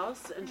woman's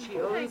house and she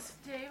Oh, owns. thanks,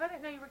 Dave. I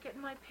didn't know you were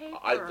getting my paper.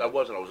 I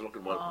wasn't. I was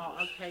looking. Oh,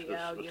 okay.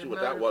 Yeah, let's your see what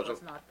that motive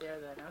was. not there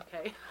then.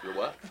 Okay. Your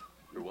what?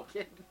 Your what?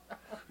 Kidding.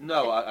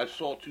 No, I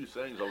saw two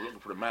things. I was looking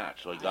for the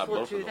match, so I got saw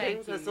both two of them.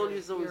 things. I thought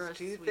you saw You're a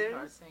two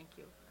sweetheart. things. Thank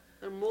you.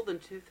 There are more than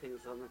two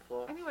things on the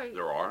floor. Anyway,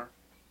 There are,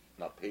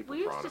 not paper we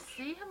used products. to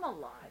see him a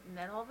lot, and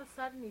then all of a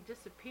sudden he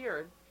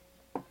disappeared.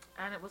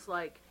 And it was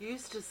like, You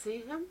used to see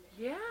him?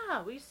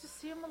 yeah, we used to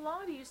see him a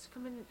lot. He used to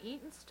come in and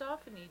eat and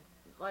stuff, and he'd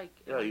like.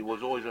 Yeah, he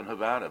was always in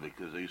Havana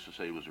because they used to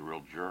say he was a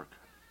real jerk.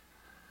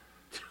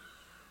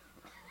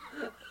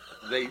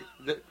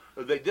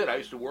 They did. I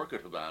used to work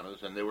at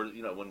Havana's, and they were,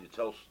 when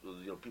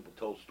people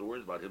tell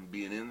stories about him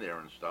being in there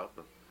and stuff,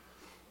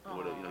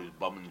 and he's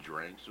bumming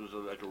drinks. It was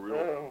like a real.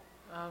 Oh.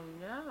 Oh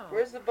no.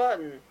 Where's the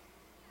button?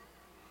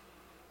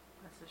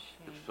 That's a It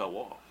shame. fell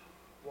off.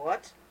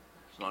 What?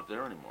 It's not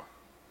there anymore.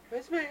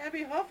 Where's my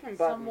Abby Hoffman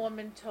button? Some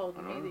woman told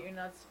I me know. that you're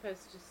not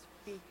supposed to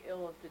speak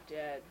ill of the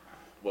dead.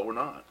 Well, we're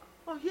not.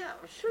 Oh yeah,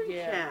 sure you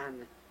Yeah.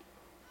 can.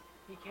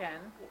 You can.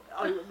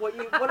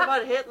 What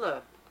about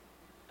Hitler?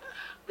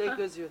 There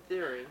goes your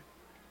theory.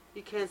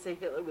 You can't say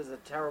Hitler was a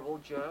terrible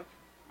jerk.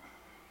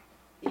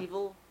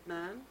 Evil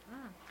man.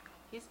 Mm.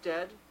 He's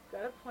dead.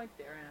 Got a point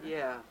there, Anna.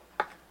 Yeah.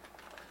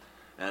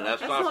 And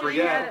let's That's not what we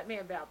You mad forget. at me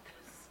about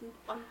this.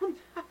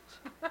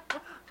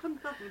 I'm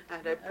not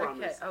mad, I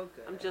promise. Okay. Oh,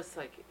 good. I'm just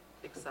like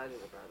excited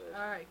about it.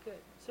 All right. Good.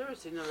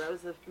 Seriously, no, that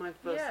was my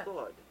first Yeah.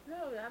 thought.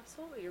 No,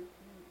 absolutely. You're.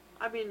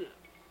 I mean,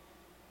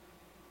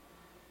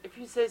 if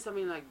you say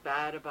something like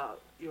bad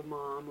about your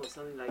mom or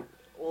something like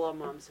all our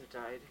moms have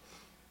died,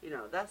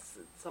 that's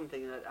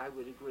something that I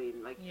would agree.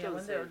 Like, Yeah, don't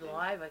when say they're anything.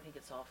 alive, I think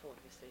it's awful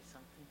if you say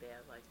something bad,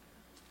 like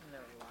when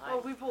they're Oh,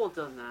 alive. we've all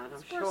done that, I'm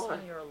It's worse sure.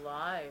 when you're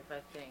alive, I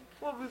think.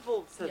 Well, we've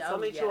all said Yeah, oh,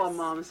 something to our yes.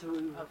 moms who we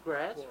Of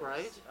regret, course,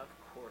 right? Of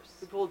course.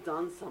 We've all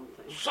done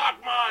something. Suck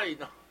mine.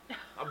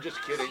 I'm just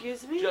kidding.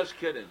 Excuse me? Just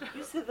kidding.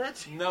 You said that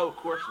to No, of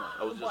course not.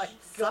 I Oh was my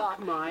just Suck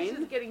God. mine? This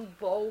is getting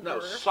vulgar. no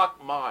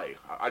suck my.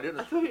 I didn't.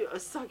 I thought you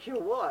suck your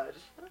what?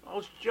 I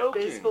was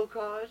joking. Baseball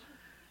card?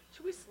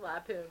 Should we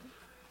slap him?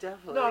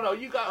 Definitely. No,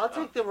 you got. I'll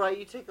take the right,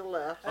 you take the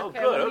left. Oh, Okay,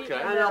 good. we'll meet in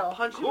Okay. the And I'll middle.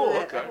 punch Cool, you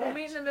in okay. We'll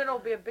meet in the middle.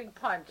 Be a big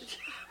punch.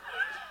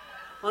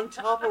 on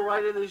top or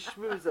right of the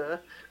schmoozer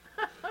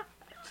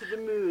to the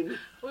moon.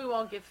 We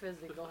won't get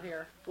physical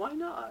here. Why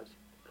not?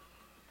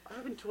 I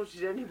haven't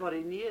tortured anybody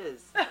in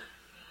years.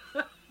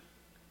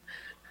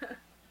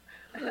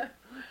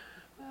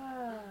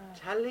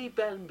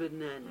 Taliban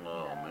banana.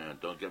 Oh man,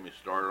 don't get me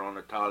started on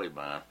the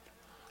Taliban.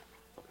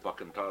 The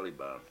fucking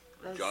Taliban.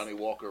 That's- Johnny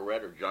Walker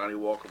Red or Johnny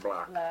Walker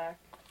Black. Black.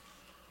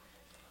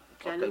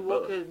 I'll Johnny take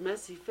both. Walker,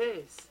 messy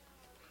face.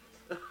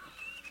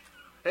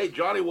 Hey,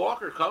 Johnny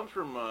Walker comes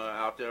from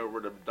out there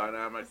with the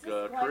dynamic Is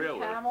this Glenn trio.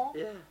 Camel?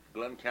 Yeah.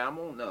 Glenn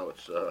Camel? No,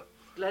 it's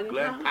Glenn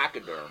Glenn Camel?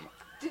 Pachyderm.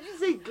 Did you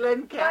say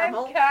Glenn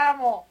Camel Glenn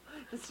Camel.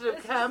 instead of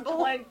This is Campbell?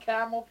 Glenn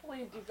Camel,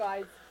 please, you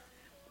guys.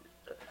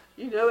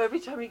 Every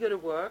time you go to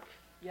work,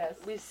 Yes.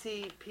 we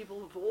see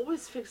people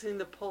always fixing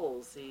the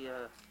poles, the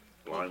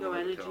Blind Eco with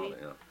a Energy. counter,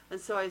 yeah. And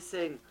so I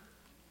sing,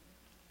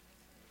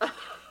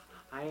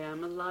 I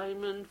am a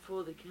lineman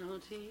for the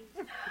county,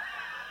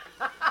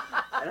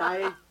 and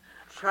I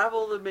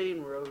travel the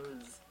main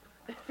roads.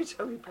 Every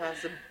time we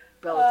pass a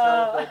bell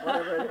telephone,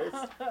 whatever it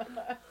is.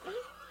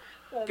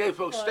 Okay,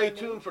 folks, stay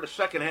tuned for the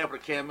second half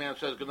of the Man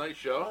Says Goodnight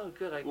show. Oh,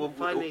 good. I can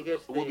finally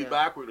get to We'll be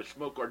back. We're going to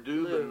smoke our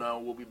doob, and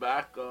we'll be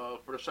back for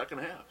the second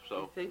half. So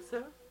You think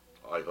so?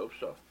 I hope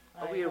so.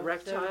 Are we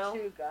erectile? So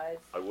too, guys.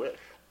 I wish.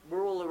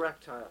 We're all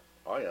erectile.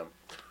 I am.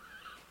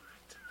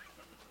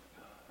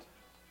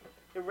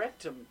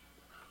 Erectum.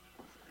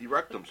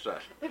 Erectum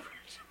set.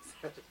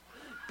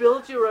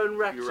 Build your own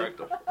rectum.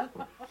 Erectum.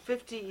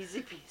 50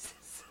 easy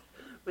pieces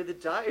with a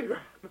diagram.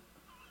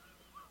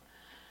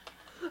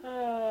 We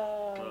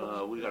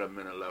got a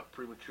minute left.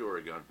 Premature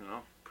again, you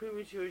know?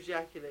 Premature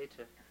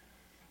ejaculator.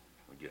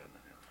 Again.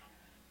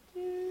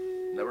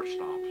 Never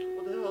stops.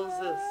 What the hell is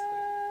this?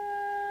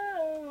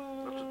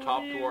 That's a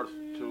top to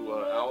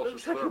Alice's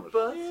Looks like a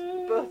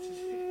thermos.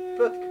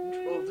 birth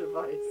control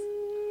device.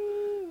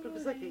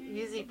 Looks like an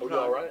easy Oh, plug. you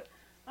all right?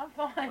 I'm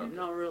fine.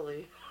 Not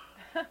really.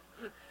 You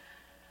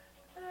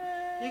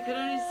can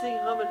only sing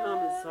hum and hum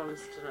songs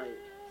tonight.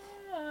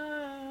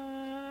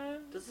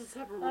 Does this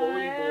have a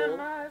rolling ball?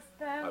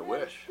 I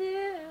wish.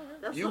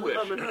 That's You not wish.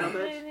 hum and hum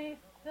it.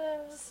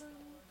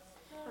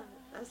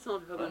 That's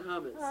not hum and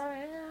hum it.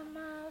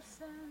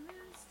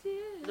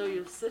 No,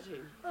 you're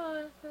sitting.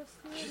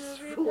 Just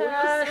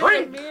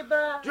Drink!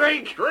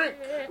 Drink! Drink!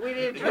 We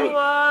need a You drink.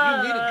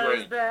 need a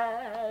drink.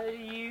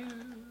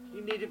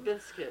 You need a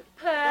biscuit.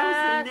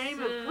 That was the name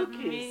of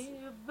cookies. It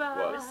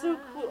What? was so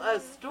cool. A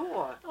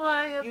store.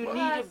 You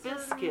need a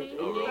biscuit in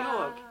New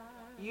York.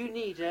 You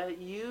need a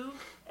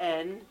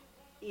UNEEDA.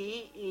 You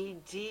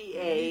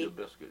need a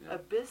biscuit, yeah. A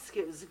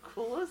biscuit is the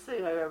coolest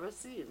thing I've ever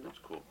seen. That's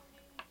cool.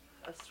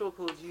 A store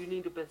called You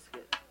Need a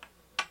Biscuit.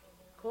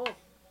 Cool.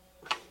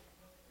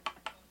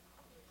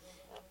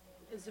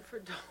 Is it for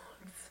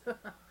dogs?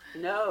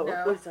 No,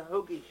 No. it's a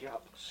hoagie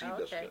shop. Sea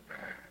Okay. biscuit.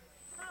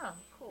 Oh,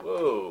 cool.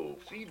 Whoa,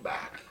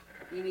 feedback.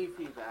 You need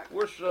feedback.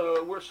 Where's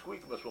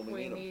Squeakmas when we We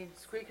need him? need.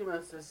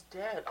 Squeakamus is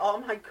dead. Oh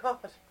my god.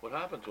 What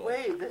happened to him?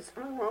 Wait, there's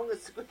something wrong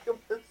with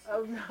Squeakamus.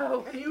 Oh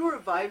no. Can you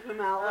revive him,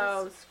 Oh,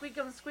 Alice?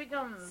 squeakums,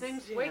 squeakums. Sing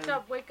to Wake him.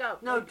 up, wake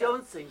up. No, wake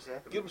don't sing to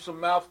him. Give him some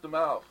mouth to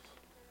mouth.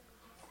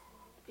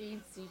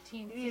 Eensy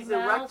teensy He's a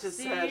rectus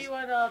mousey head.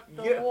 went up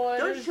the Yeah.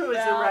 water's Don't show his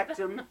mouth.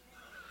 rectum.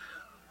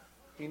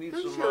 He needs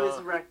Don't some show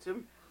his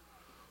rectum.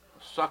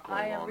 suckling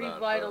I am on that.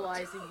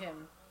 revitalizing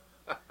him.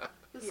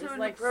 It's He's so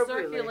like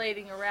inappropriately.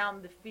 circulating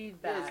around the Yeah,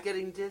 feedback. he's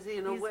getting dizzy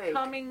and He's awake.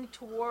 coming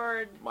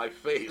toward My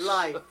face.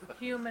 Life.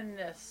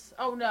 humanness.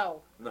 Oh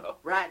no, No.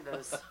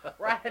 Ratness.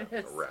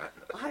 ratness. A rat.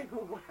 I'm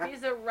a rat.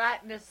 He's a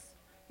ratness.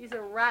 He's a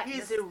ratness.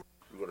 He's a... You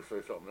want to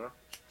say something there?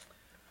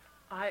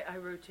 I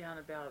wrote down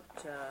about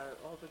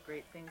all the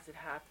great things that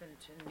happened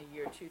in the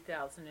year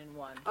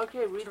 2001.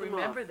 Okay, read To them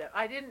remember off. them.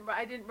 I didn't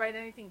write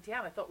anything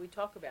down. I thought we'd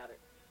talk about it.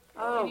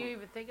 Oh. Can you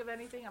even think of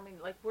anything? I mean,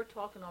 like we're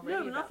talking already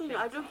No, about nothing. things.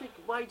 I don't think...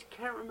 Well, I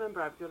can't remember.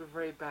 I've got a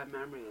very bad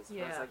memory as far as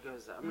Yeah. that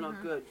goes. I'm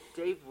not good.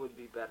 Dave would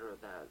be better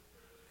at that.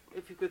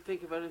 If you could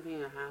think of anything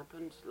that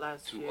happened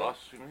last To year. us,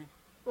 you mean?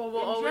 Well,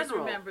 we'll in always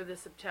general. remember the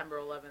September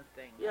 11th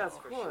thing. Yeah, that's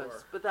of for course.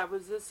 Sure. But that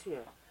was this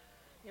year.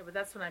 Yeah, but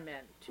that's what I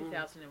meant.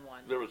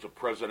 2001. There was the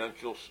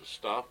presidential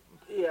stuff.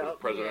 Yeah.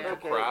 Presidential Yeah,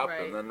 okay, crap,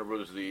 right. and then there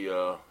was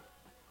the,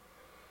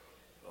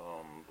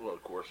 well,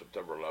 of course,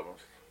 September 11th.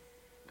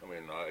 I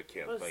mean, I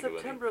can't Well, think of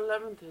September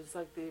 11th is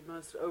like the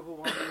most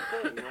overwhelming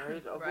thing,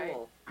 right? Of Right.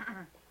 all.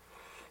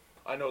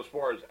 I know as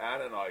far as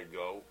Ann and I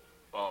go,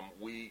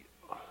 we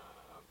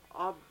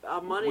Our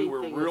money we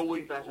were thing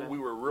really is better. we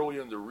were really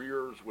in the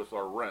rears with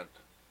our rent.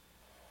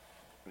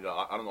 You know,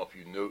 I don't know if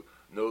you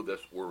know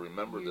this or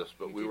remember You- this,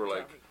 but you we did were tell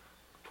like me.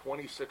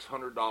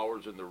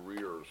 $2,600 in the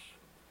rears,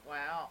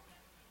 Wow.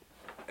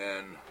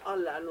 and Our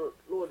landlord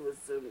was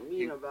so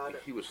mean about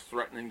it. he was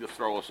threatening to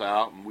throw us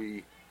out, and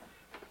we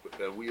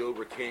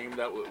overcame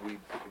that.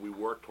 We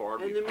worked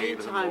hard. In we the paid him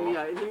meantime, off.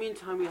 yeah. In the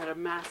meantime, we had a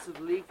massive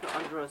leak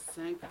under a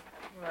sink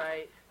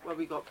Right. where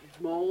we got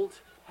mold,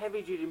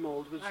 heavy-duty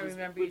mold, which I is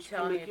remember you which can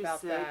telling me make you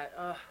about sick, that.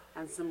 Ugh.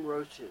 and some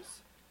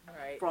roaches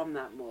Right. from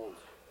that mold.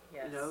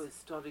 Yes. You know, it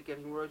started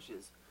getting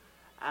roaches,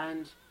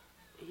 and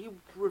he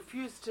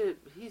refused to.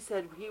 He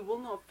said he will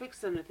not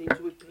fix anything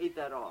till we paid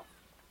that off,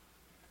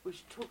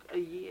 which took a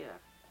year.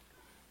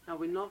 Now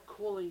we're not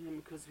calling him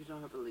because we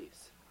don't have a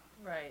lease.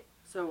 Right.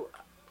 So,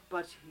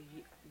 but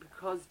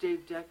because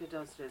Dave Decker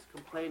downstairs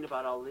complained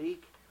about our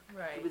leak,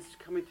 Right. it was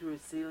coming through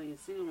his ceiling, the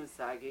ceiling was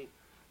sagging.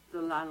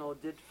 The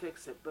landlord did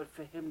fix it, but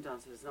for him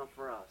downstairs, not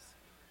for us.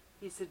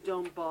 He said,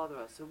 "Don't bother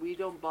us," so we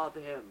don't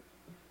bother him.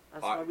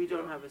 That's why we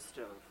don't yeah. have a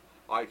stove.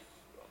 I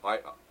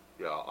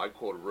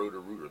called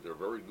Roto-Rooter. They're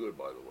very good,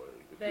 by the way.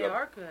 If They you have-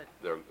 are good.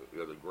 They're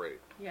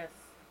great. Yes.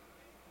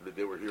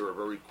 They were here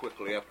very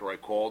quickly after I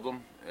called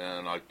them,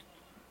 and I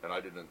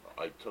paid them.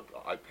 I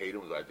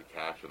had the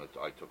cash, and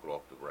I took it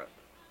off the rent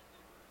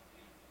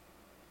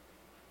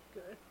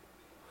Good.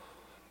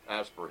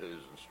 as per his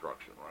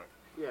instruction, right?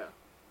 Yeah.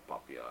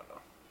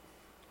 Papiano.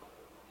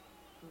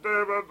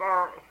 David,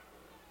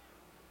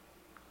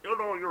 you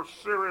know you're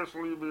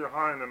seriously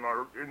behind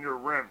in your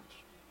rent.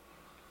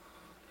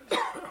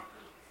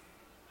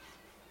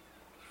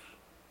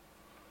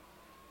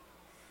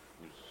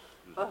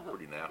 He's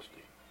pretty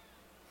nasty.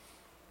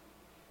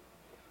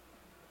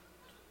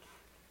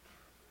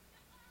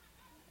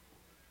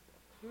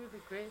 through the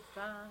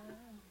grapevine.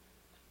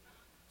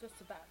 Just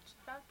about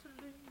to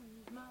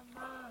lose my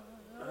mind.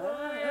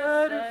 I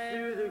heard it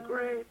through the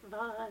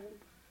grapevine.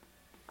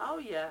 Oh,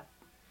 yeah.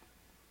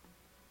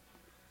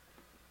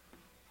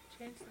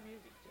 Change the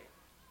music, Jake.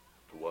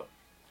 To what?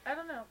 I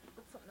don't know.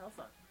 Put something else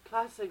on.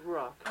 Classic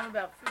rock. I'm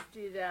about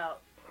 50'd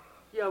out.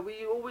 Yeah,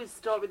 we always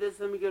start with this,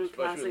 then we go to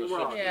Especially in classic the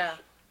rock. 70s. Yeah.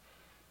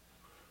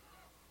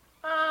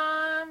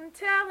 I'm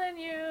telling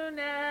you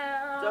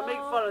now. Don't make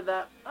fun of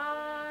that.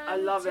 I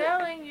love it. I'm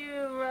telling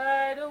you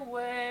right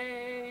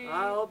away.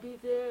 I'll be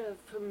there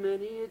for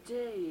many a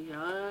day.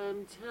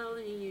 I'm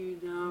telling you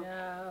now.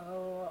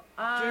 No,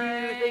 Do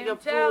you think I'm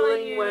telling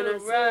fooling you when I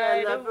say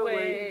right I love her?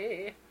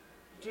 away.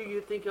 Do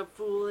you think I'm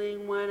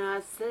fooling when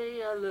I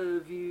say I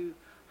love you?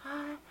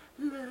 I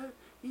love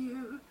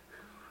you.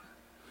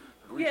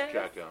 Grease Yes,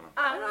 jacket on.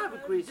 I don't have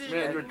a grease do.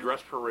 jacket. Man, you're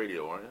dressed for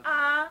radio, aren't you?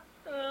 I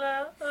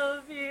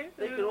love you.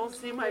 They can all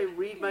see my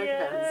read my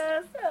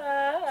pants. Yes,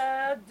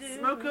 I do.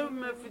 Smoke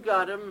 'em if you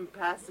got 'em and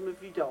pass 'em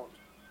if you don't.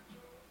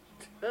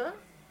 Huh?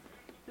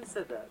 Who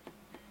said that?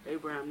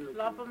 Abraham Lincoln.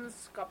 Love 'em,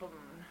 scup 'em.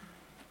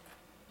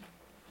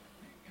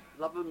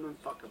 Love 'em and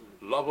fuck 'em.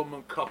 Love 'em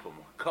and cup 'em.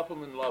 Cup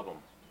 'em and love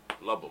 'em.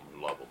 Love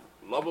 'em, love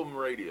 'em. Love 'em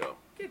radio.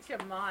 Get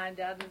your mind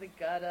out of the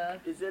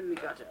gutter. Is in the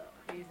gutter.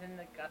 He's in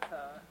the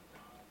gutter.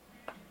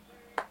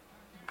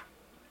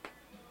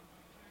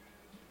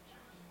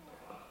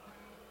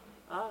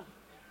 Ah,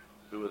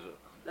 Who is it?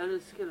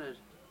 Leonard Skinner.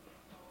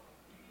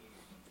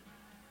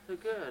 So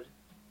good.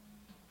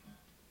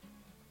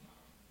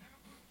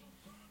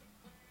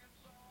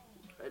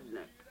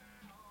 Redneck.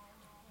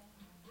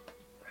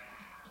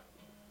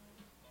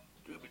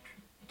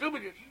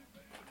 Dubidges.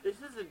 This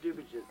is a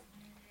doobages.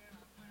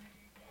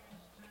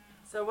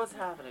 So what's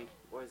happening,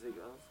 boys and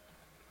girls?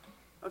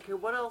 Okay,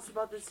 what else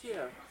about this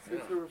year?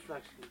 Since the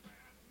reflection.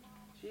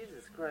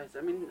 Jesus Christ.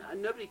 I mean,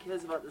 nobody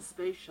cares about the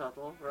space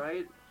shuttle,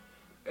 right?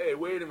 Hey,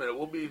 wait a minute.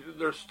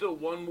 There's still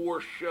one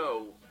more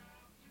show.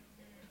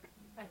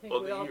 I think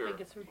Of we the all year. think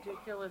it's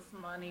ridiculous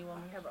money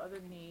when we have other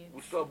needs.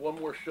 We still have one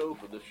more show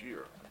for this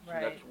year. It's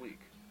Right. next week.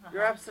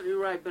 You're absolutely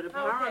right, but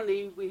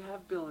apparently we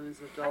have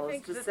billions of I dollars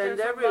think to that send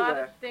there's everywhere. a lot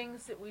of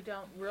things that we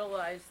don't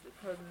realize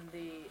from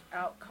the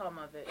outcome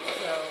of it.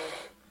 So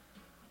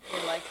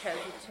we're like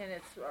hesitant.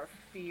 It's our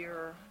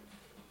fear.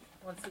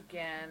 Once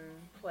again,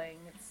 playing.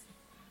 It's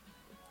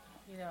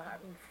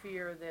having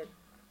fear that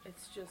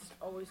it's just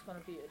always going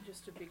to be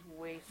just a big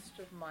waste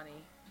of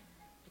money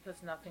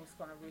because nothing's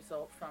going to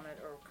result from it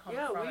or come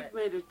from we've it.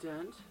 made a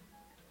dent.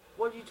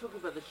 What are you talking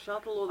about, the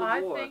shuttle or the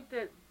I war? think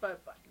that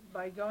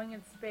by going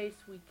in space,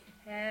 we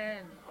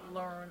can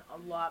learn a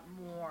lot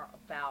more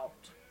about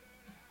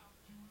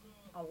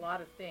a lot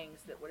of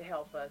things that would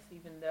help us,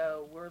 even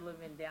though we're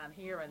living down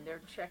here and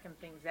they're checking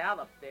things out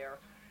up there.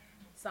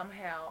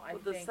 Somehow, I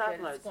With the think that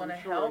satellites, it's going to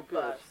I'm sure are help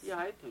good. us. Yeah,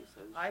 I think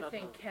so. the I shuttle.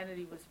 think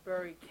Kennedy was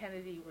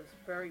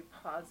very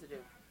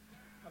positive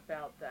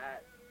about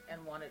that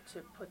and wanted to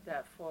put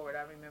that forward.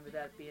 I remember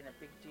that being a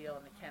big deal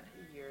in the Kennedy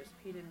years.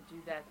 If he didn't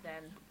do that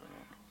then,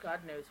 God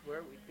knows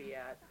where we'd be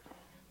at.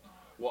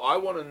 Well, I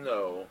want to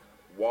know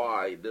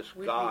why this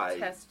We'd guy.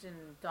 be testing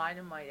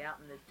dynamite out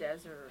in the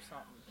desert or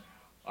something.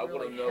 I want to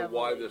really know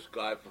why heavily. this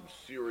guy from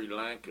Sri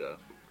Lanka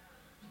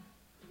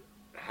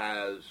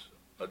has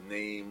a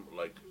name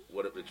like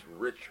what if it's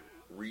Rich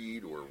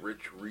Reed or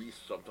Rich Reese,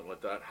 something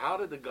like that. How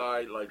did a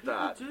guy like People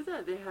that? do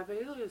that. They have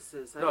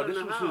aliases. I No, don't this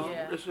know was how.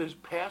 Yeah. his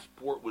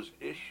passport was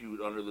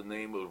issued under the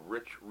name of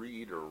Rich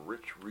Reed or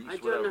Rich Reese, I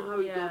don't whatever. know how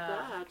he Yeah.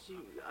 got that.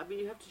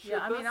 You have to show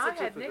Yeah, I birth mean, I had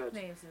certificate.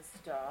 nicknames and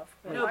stuff,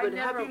 but No, I but have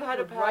never you had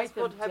a would write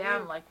them passport? Have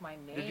down you- like my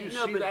name. Did you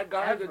No, see but that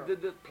guy ever. that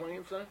did the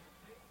plane thing?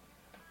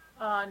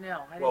 No, I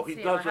didn't Well, he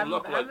see him. I doesn't haven't-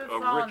 look I like haven't a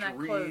followed Rich that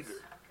Reed.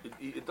 close.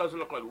 It doesn't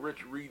look like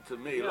Rich Reed to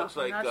me. It Yeah. looks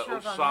like I'm not sure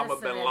if I'm Osama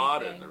missing bin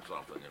Laden anything. or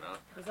something, you know?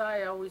 Because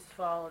I always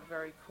followed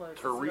very close.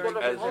 It's Tariq very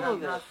good as that in- I'm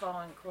not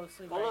following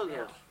closely Follow right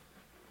this.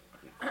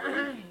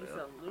 now. He's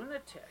a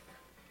lunatic.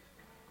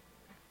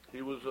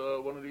 He was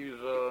one of these,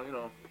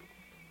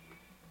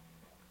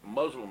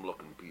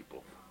 Muslim-looking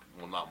people.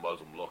 Well, not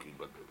Muslim-looking,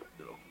 but,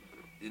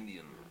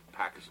 Indian,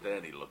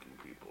 Pakistani-looking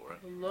people,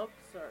 right? Looks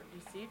are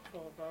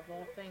deceitful above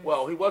all things.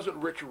 Well, he wasn't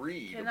Rich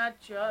Reed.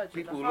 Cannot judge.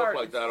 People the who look heart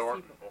like is that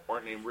aren't deceitful.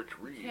 named Rich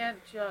Reed.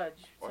 Can't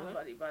judge What?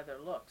 somebody by their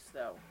looks,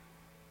 though.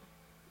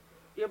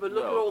 Yeah, but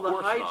look No, at all of the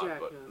course not, hijackers.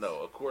 but, no,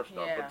 of course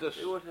not. Yeah. But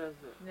this, What is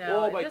it?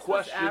 No, Well, my this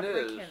question was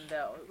African, is-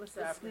 though. It was It's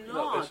African. not.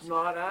 no, it's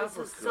not It's Africa.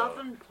 the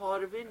southern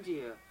part of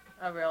India.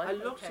 Oh, really? I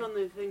looked Okay. on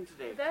the thing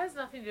today. But that has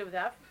nothing to do with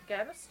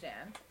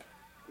Afghanistan.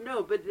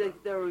 No, but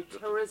there are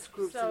terrorist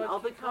groups So in it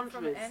other can come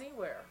from countries.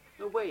 anywhere.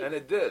 No, wait. And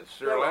it did.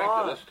 Sri There Lanka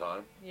are. this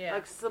time. Yeah.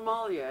 Like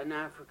Somalia in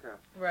Africa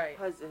Right.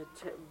 has a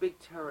big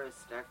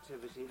terrorist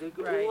activity. They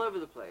go Right. all over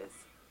the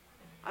place.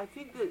 I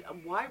think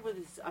that why would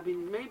this? I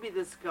mean, maybe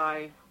this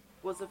guy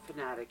was a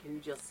fanatic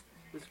and just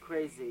was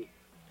crazy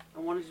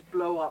and wanted to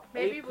blow up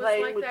Maybe a it was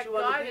plane like with that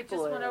 200 guy that people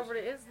just in went it. over to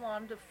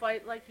Islam to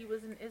fight like he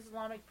was an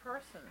Islamic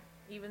person.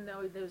 Even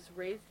though he was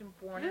raised and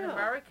born in Yeah,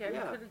 America, he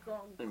yeah. could have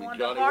gone You mean to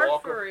Johnny Hartford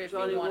Walker? if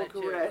Johnny he wanted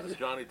Walker to. Red.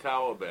 Johnny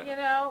Taliban. You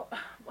know,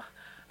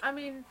 I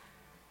mean,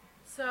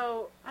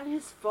 So, And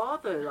his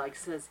father, like,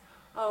 says,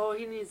 oh,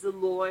 he needs a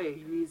lawyer,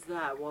 he needs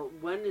that. Well,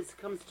 when it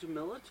comes to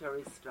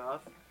military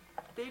stuff,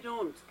 they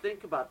don't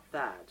think about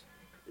that.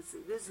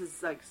 This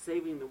is like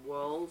saving the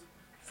world,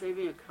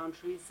 saving a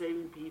country,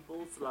 saving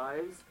people's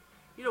lives.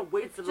 You don't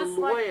wait it's for the just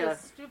like lawyer the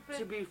stupid,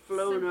 to be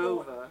flown simple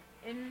over.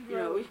 You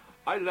know,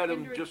 I let him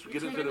Indra- just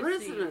get you into take the.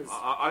 prisoners.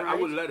 I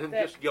would right? let him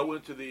That- just go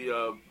into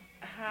the.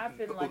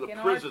 happen the like in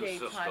our prison daytime.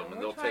 system, When and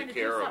we're they'll trying take to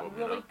care do of something them,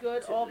 you really know.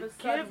 good, all of a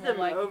sudden Give them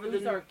we're like over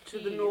lose our to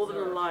the keys Northern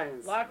or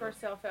Alliance. lock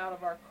ourselves out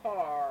of our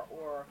car,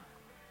 or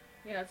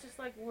it's just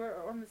like we're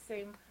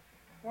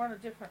on a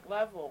different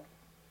level.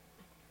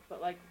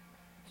 But like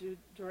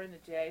during the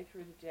day,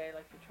 through the day,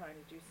 like you're trying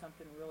to do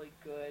something really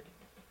good,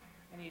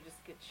 and you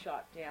just get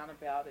shot down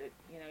about it.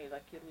 You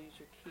lose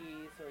your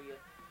keys, or you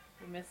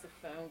miss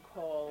a phone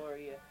call, or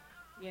you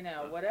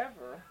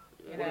whatever.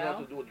 What do you have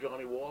to do with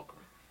Johnny Walker?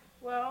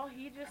 Well,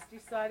 he just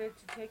decided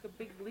to take a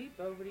big leap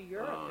over to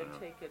Europe and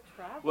take a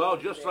travel. Well,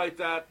 over just there, like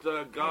that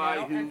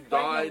guy who and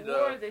died. fighting a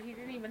war that he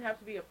didn't even have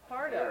to be a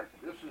part of,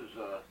 This is.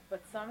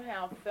 but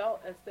somehow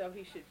felt as though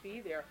he should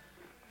be there.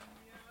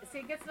 See,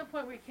 it gets to the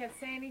point where you can't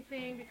say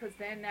anything because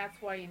then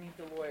that's why you need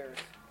the lawyers.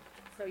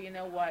 So you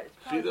know what? It's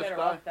probably this better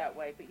guy? off that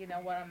way. But you know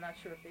what? I'm not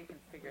sure if they can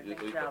figure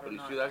things out or You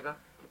not. see that guy?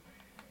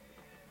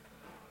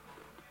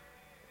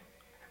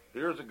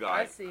 Here's a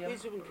guy. I see him.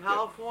 He's from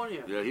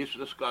California. Yeah, he's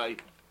this guy.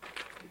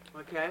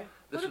 Okay.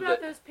 This What is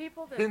about the those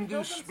people that Hindu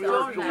killed themselves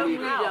spiritual in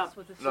leader. their house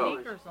with the No,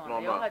 sneakers on?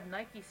 no, They all no. had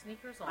Nike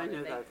sneakers on, I know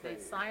and that they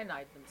thing.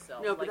 cyanide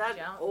themselves. No, but like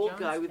that old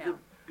guy with the Jonestown.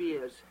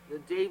 beard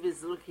that Dave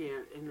is looking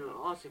at in an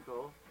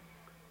article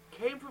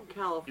came from He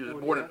California.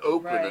 was born in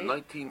Oakland Right. in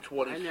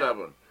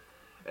 1927,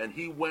 and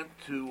he went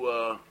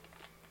to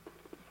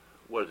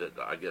what is it?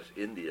 I guess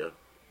India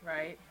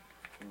Right.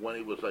 when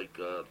he was like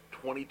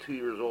 22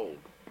 years old,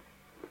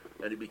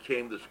 and he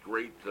became this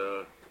great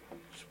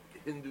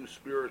Hindu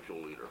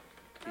spiritual leader.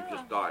 He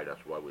just died.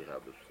 That's why we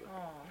have this thing.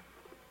 Oh.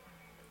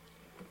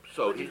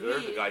 So But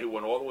there's he- a guy who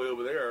went all the way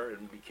over there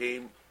and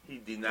he He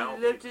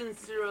denounced. lived in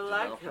Sri denounced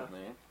Lanka, his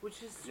name.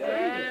 which is Yeah.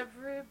 strange.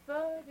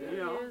 Everybody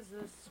Yeah. is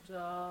a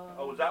star.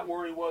 Oh, was that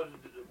where he was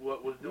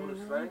doing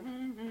his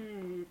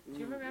thing? Do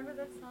you remember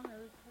that song?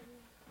 Everybody?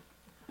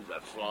 Is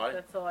that Sly?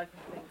 That's all I can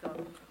think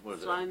of. What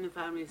is Sly that? and the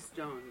Family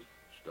Stone.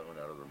 Stone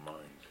out of their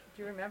minds.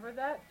 Do you remember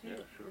that? Yeah,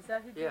 sure. Is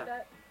that who did Yeah.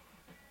 that?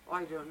 Oh,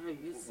 I don't know.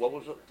 You What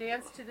was it?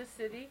 Dance to the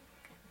City.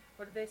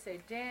 What did they say?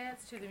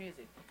 Dance to the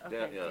music.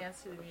 Okay, Yeah,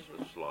 dance to the That's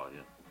music. Sly,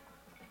 yeah.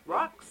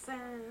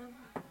 Roxanne.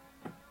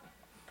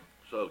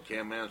 So,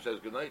 Man Says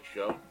Goodnight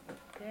show.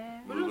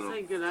 Dance We're not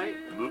saying goodnight.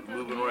 to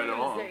Moving the right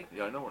along. music.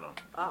 Yeah, I know we're not.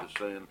 Ah. I'm just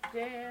saying,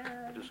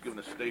 Dance just giving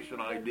a station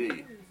to the ID.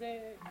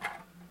 music.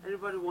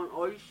 Anybody want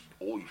oish?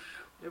 Oish.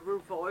 Have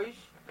room for oish?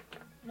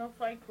 No,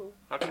 fine, cool.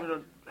 How come you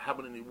don't have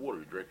any water?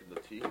 You drinking the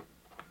tea?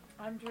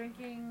 I'm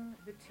drinking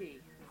the tea.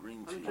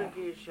 Green I'm tea.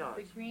 drinking a shot.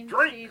 The green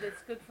Drink! tea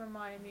that's good for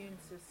my immune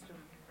system.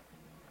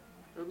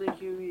 It'll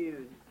make you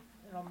immune.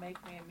 It'll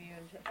make me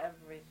immune to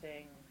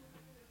everything.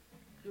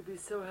 You'll be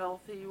so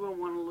healthy you won't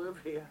want to live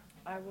here.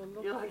 I will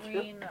look You're like-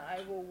 green,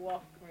 I will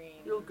walk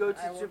green. You'll go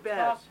to I will Tibet.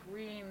 talk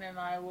green, and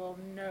I will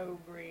know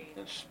green.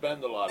 And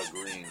spend a lot of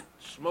green.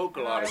 Smoke a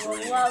And lot I of will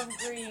green. love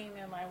green,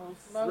 and I will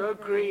smoke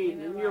Smoke green,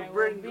 green, and and you'll I will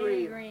bring be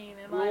green. green,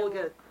 and We'll I all will.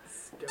 get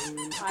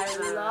stoned. I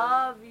together.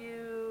 love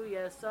you,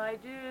 yes I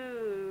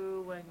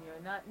do. When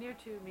you're not near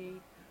to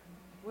me,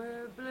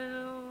 we're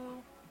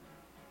blue.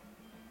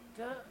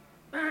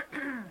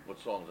 What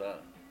song's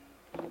that?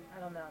 I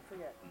don't know, I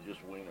forget. You're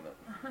just winging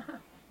it.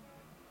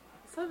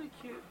 It's so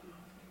cute.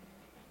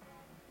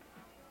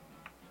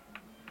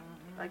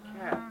 I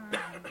can't.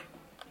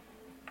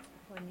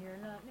 When you're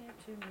not near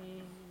to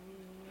me,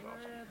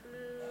 we're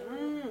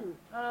blue.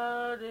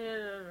 Oh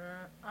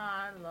dear,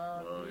 I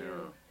love Oh, you.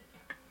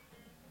 yeah.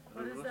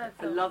 What is that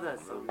I song? love that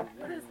song.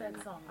 What is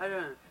that song? I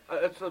don't know.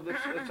 It's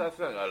that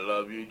thing. I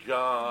love you,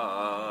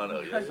 John.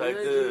 Oh, yes, I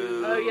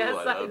do. Oh, yes,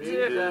 I love do.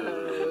 you,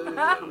 too. Come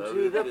Love to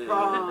you, the too.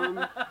 prom.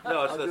 No,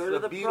 I'll it's go to the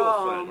the Beatles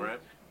prom. thing, right?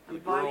 The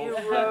And buy you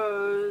girls. a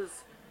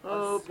rose.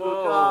 Oh, Smoke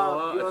boy.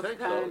 up I your think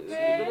so. pants.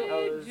 Hey,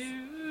 Rose.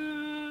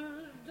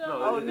 Jude, No,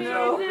 Oh, don't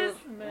no. be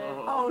dismayed.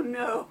 Oh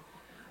no.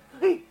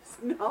 Please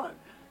not.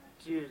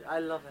 Dude, I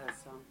love that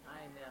song.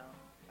 I know.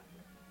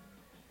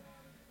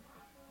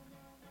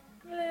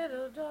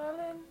 Little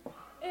darling,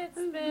 it's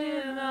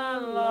been a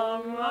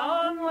long,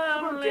 long,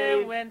 lonely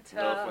Dave. winter.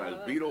 No,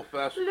 it's Beatle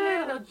Fest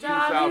Little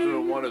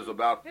 2001 is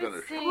about It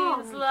finished.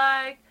 seems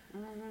like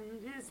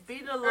It's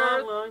been a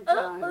long, long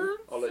time.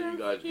 I'll let you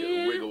guys get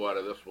a wiggle out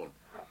of this one.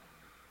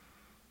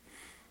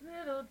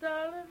 Little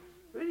darling,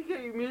 Where do you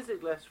get your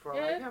music list from? I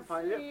it can't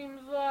find it.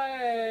 seems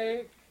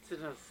like. It's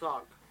in a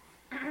sock.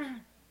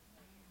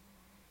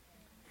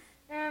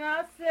 And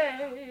I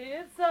say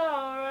it's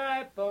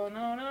alright. No,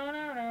 no, no,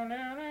 no, no,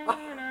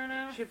 no, no,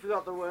 no. She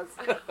forgot the words.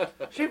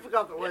 She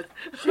forgot the words.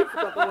 She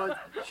forgot the words.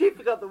 She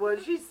forgot the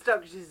words. She's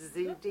stuck. She's a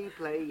CD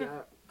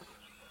player.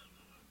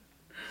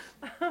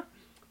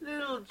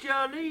 Little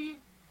Johnny.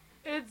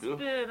 It's Yeah.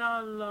 been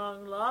a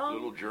long, long,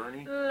 Little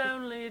Journey.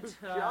 lonely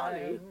time.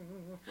 Johnny.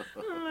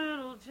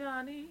 Little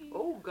Johnny.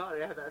 Oh, God,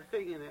 it had that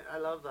thing in it. I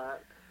love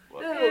that.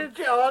 What? Little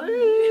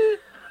Johnny.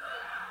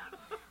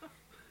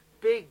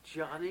 Big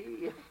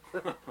Johnny.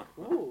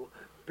 Ooh,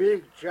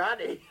 Big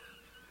Johnny.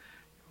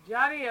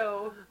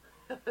 Johnny-O.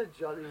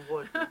 Johnny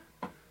Wood.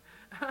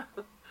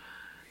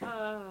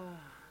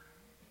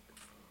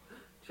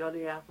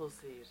 Johnny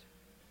Appleseed.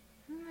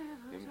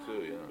 Him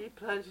too, yeah. He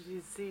planted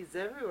his seeds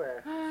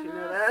everywhere. And Did you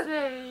know I'll that?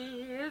 say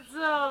it's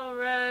all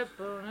right. I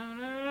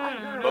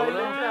Bono? wrote it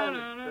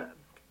down.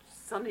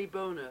 Sonny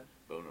Bono.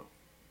 Bono.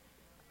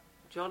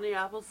 Johnny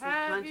Appleseed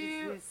Have planted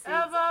you his seeds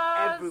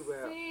ever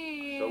everywhere.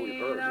 seen So we've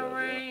heard, the yeah.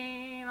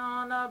 rain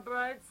on a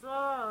bright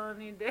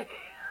sunny day?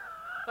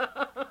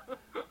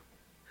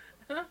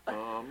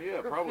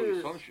 Yeah,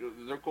 probably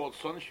Confused. they're called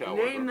sun showers.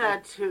 Name aren't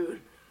that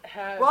tune.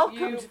 Have Welcome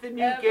you to the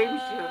new game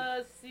show.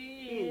 ever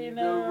seen In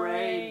the the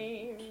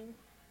rain. rain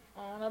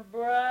on a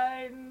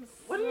bright and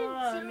What are you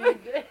sunny doing?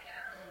 day?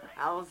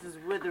 Alice is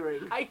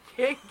withering. I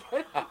can't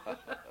get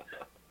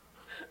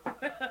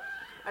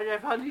And I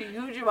found a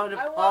huge amount of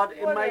I pot want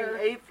in my water.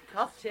 8th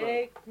custom.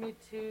 Take me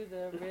to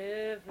the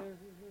river.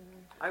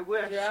 I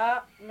wish.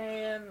 Drop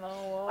me in the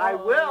water. I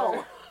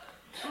will.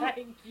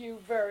 Thank you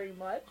very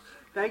much.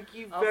 Thank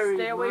you I'll very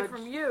stay away much.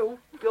 from you.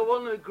 Go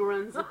on a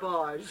Garenza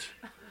barge.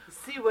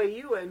 See where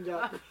you end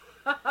up.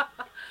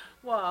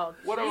 Well,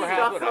 Whatever geez,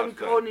 happened Stuck on outside?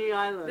 Coney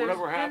Island. There's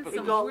Whatever been happened? It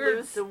some got weird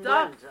loose and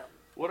stuff. went.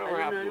 Whatever I don't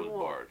happened know to his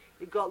anymore. barge?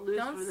 It got loose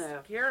Don't from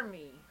there. scare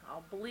me.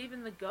 I'll believe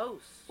in the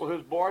ghosts. Well,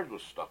 his barge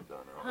was stuck down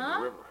there on Huh?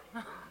 the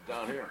river.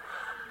 Down here.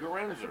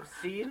 Garenza.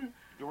 Seen?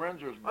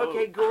 Garenza's boat.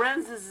 Okay,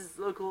 Garenza's is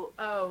local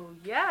Oh,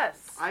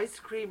 yes. ice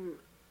cream.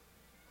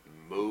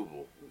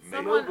 Mobile.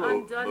 Someone Mobile.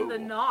 undone the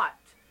knot.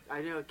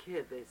 I know a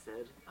kid, they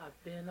said.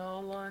 I've been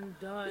all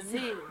undone.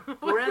 See,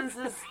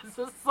 Garenza's It's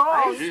a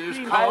song. She's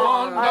cream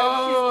come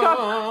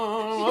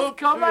undone. She's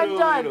come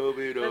undone.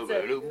 That's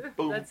it.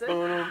 That's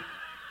it.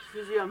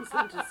 Susie, I'm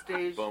center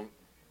stage. Boom.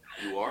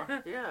 You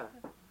are? Yeah.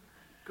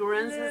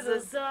 Garenza's Little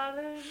is...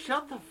 darling,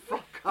 Shut the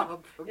fuck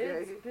up, okay?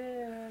 it's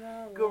been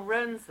a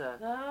Garenza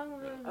long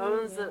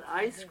owns an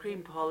ice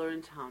cream parlor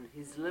in town.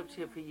 He's lived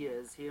here for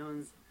years. He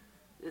owns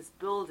this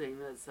building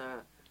that's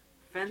a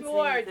fencing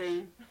George.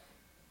 thing.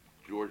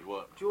 George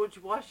what? George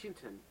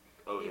Washington.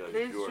 Oh, He yeah,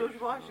 plays George.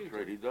 George Washington. That's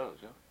right, he does,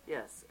 yeah.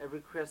 Yes, every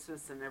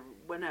Christmas and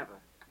whenever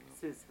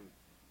suits him,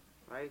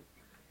 right?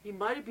 He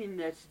might have been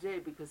there today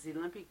because the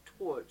Olympic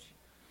torch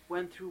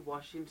went through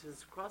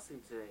Washington's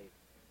crossing today.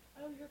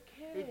 Oh, you're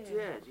kidding. It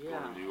did, yeah.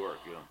 Going to New York,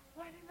 yeah.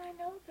 Why didn't I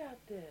know about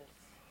this?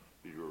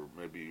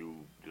 Maybe you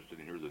just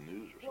didn't hear the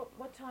news or something.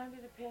 What time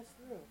did it pass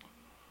through?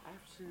 I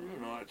Afternoon.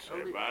 don't know, I'd say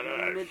Only about it.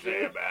 I'd midday.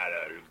 say about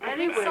it.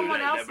 Anyway,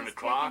 Someone else 11 is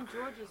o'clock. taking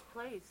George's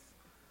place.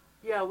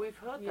 Yeah, we've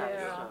heard that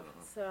Yeah. stuff.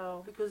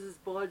 So, Because his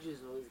barges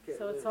always get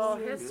so it's loose. all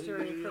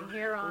history from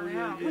here on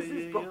out. Because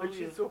his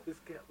barges always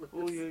get loose.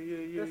 Oh, yeah, yeah,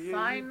 yeah, The yeah.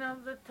 sign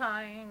of the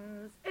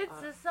times.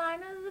 It's a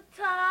sign of the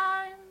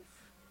times,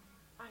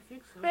 I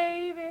think so.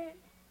 baby.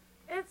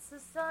 It's the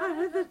sign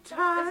Sign of the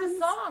times. It's a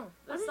song.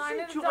 The Why don't sign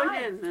you of the join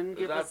times. in and Is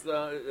give that, us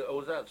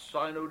was that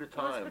Sino to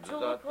Times? Is Petula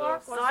that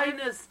Clark?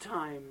 Sinus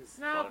Times?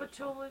 No,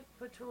 Sign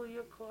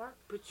Petulia Clark.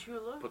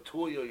 Petula?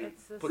 Petulia?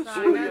 It's the Petulia,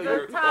 sign of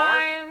your the Clark?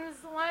 times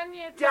when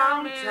you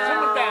tell me.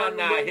 Simmer down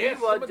now, when here,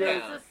 you are simmer dead.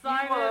 down. It's the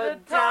sign You are of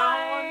the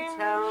times.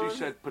 downtown. She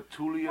said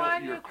Petulia,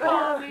 When your you Clark.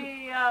 call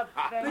me up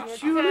and you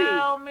Patchouli.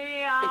 tell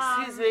me I'm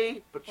Excuse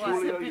me.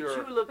 Petulia, It's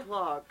your Petula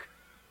Clark.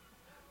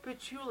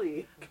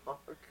 Patchouli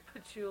Clark.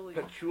 Patchouli.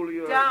 Petulia,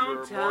 your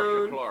Downtown,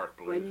 Marsha Clark,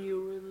 please. when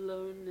you're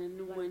alone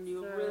and when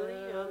you're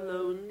really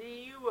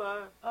lonely, you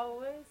are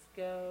Always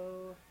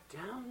go.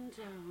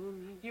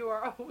 downtown. You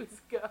are always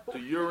go. So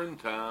you're in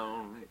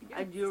town. You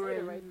And didn't you're say the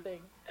in- right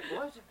thing.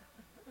 What?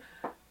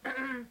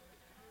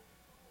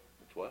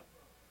 It's what?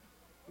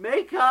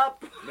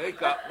 Makeup.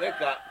 Makeup,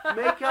 makeup.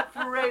 Makeup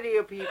for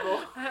radio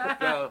people.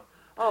 No.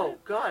 Oh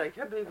God, I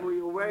can't believe what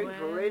you're wearing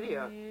for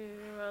radio. When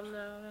you're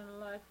alone and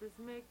life is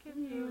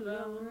making you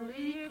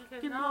lonely, you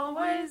can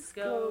always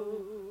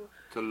go.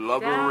 To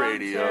Lover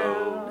Radio.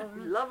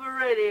 downtown. Love a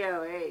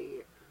radio,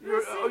 hey.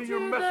 You're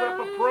messing up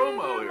a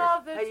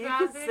promo here. Hey, you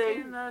can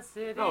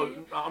sing.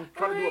 No, I'm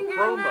trying to do a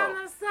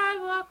promo.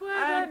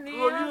 And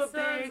pull your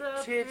big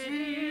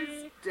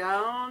titties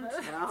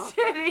downtown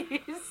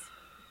Titties.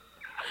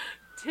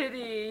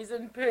 Titties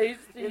and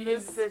in the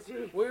pasties.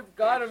 city. We've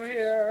got them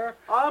here.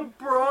 On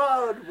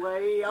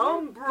Broadway,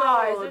 on You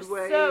guys are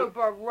Broadway. so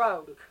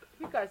baroque.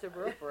 You guys are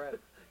baroque.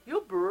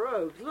 You're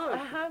baroque. Look,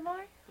 Am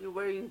I? you're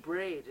wearing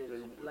braid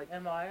and like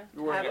Am I?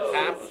 You're wearing a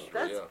tassels. tapestry,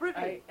 That's yeah. pretty.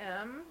 I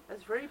am.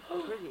 That's very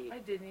pretty. I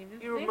didn't even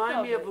You think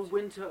remind me of it. a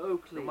winter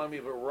oak You leaf. remind me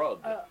of a rug.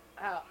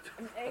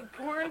 An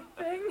acorn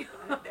thing?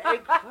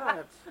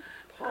 Eggplant.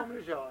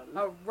 Parmesan.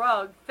 A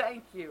rug,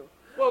 thank you.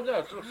 Well, no,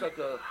 it looks like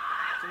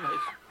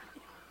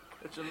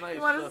it's a nice,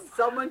 You want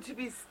someone to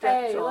be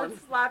stepped Hey, on.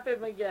 let's slap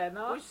him again,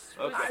 huh? Which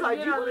Okay. side You do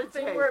you know want the to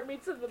thing take? where it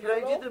meets in the Can I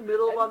middle? do the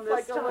middle And one it's this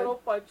like time? a little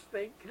punch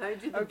thing. Can I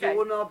do the Okay.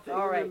 doorknob thing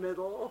All right. in the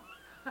middle?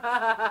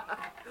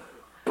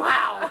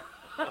 Pow!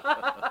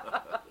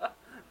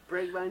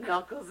 Break my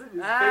knuckles and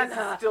his Ah, face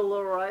no. is still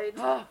alright.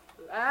 Oh,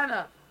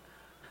 Anna.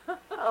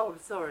 Oh, I'm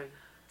sorry.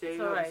 Dave,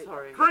 It's all I'm right.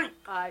 sorry. Drink!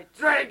 I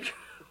Drink!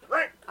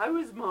 Drink! I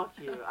always mock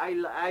you.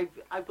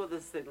 I've got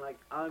this thing, like,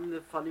 I'm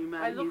the funny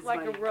man. I look he's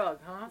like my... a rug,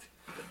 huh?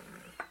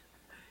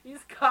 He's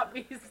got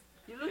me.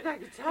 You look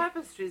like a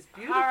tapestry. It's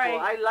beautiful. All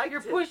right, I like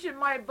you're it. pushing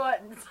my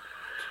buttons.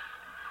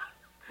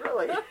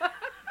 Really?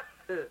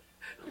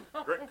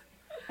 Drink!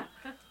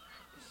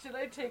 Should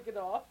I take it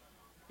off?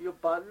 Your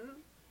button?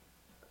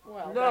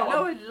 Well, No,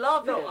 No, I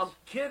love it. No, I'm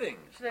kidding.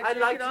 should I I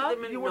take like it off?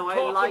 them in... You were No, I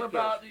talking like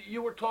about it.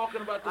 you were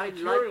talking about the I like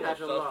material that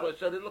stuff. a lot. So I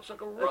said it looks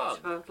like a rug.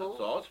 turtle? That's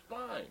all. It's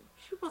fine.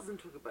 She wasn't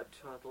talking about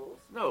turtles.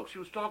 No, she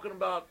was talking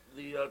about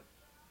the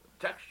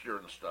texture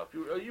and stuff.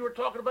 You were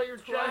talking about your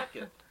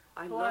jacket.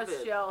 I love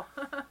Plus it. shell.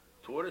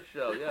 Tortoise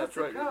shell. Yeah, What's that's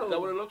right. a comb? Is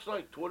that what it looks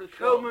like? Tortoise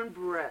shell. Coleman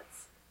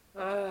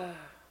barrettes.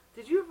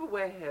 Did you ever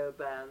wear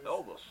hairbands?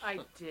 Elvis. I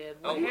did.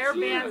 Oh, Hair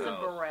yeah. bands and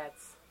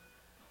barrettes.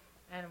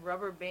 And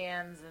rubber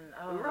bands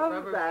and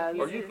Rubber bands.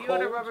 Are If you you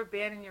had a cold? rubber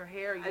band in your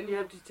hair, And you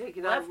have to take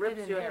it out. left It it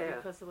rips in your there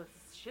hair. because it was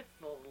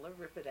shitful.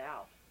 Rip it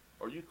out.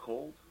 Are you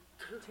cold?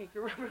 Take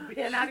your rubber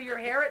band out of your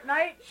hair at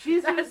night.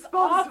 She's That's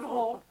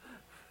responsible.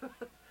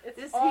 awful. It's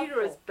This awful.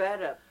 heater is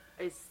better.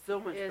 It's so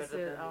much Is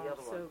better it? than Oh, the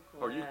other so one.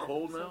 glad. Are you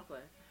cold So now?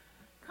 glad.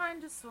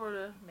 Kinda,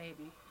 sorta,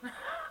 maybe.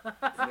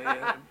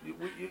 Man, you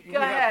Go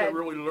have ahead. to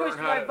really learn Push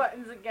how my to.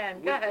 buttons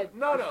again. Go ahead.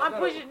 No, I'm no.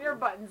 pushing your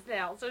buttons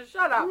now, so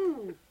shut up.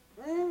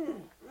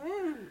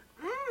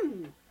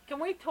 Can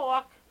we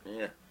talk?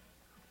 Yeah. Do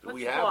Let's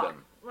we have talk.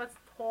 them? Let's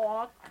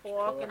talk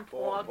and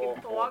talk.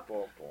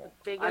 The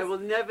biggest, I will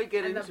never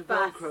get and the into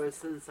best. Velcro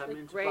since I'm the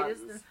into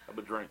greatest, buttons. Have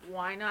a drink. and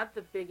why not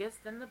the biggest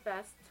and the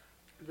best?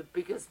 The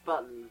biggest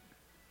button.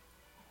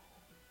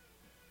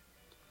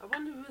 I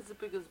wonder who's the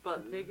biggest The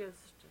button. biggest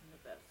and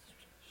the best.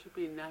 Should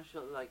be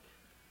national, like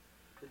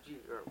the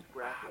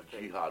graphic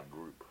thing. Jihad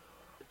group.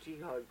 The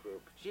jihad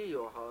group. Gee,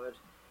 you're hard.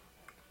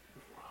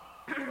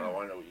 Oh,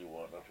 I know what you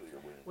want. That's what you're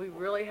waiting We for.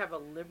 really have a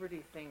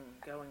liberty thing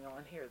going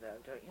on here, though,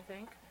 don't you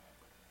think?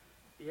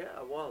 Yeah,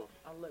 well,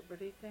 A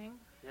liberty thing?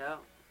 yeah.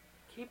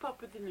 Keep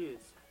up with the news.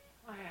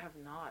 I have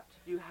not.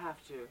 You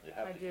have to. You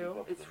have I to do. keep up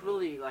with It's the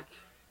really like,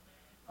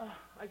 Oh,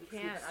 I It's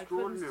can't. I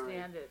couldn't extraordinary.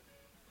 stand it.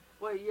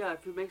 well, yeah,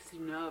 if it makes you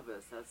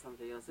nervous, that's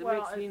something else. It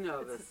Well, makes me it's-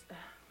 nervous.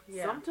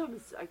 Yeah.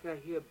 Sometimes I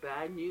can hear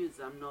bad news.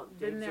 I'm not.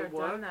 Been Dave's there, at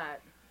work. done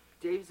that.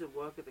 Dave's at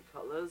work at the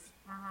Colors.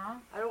 Uh-huh.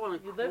 I don't want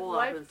to You call live up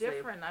life and say,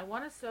 different. I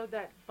want to sew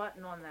that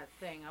button on that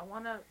thing. I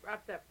want to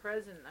wrap that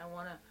present.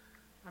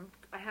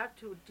 I have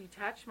to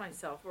detach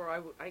myself, or I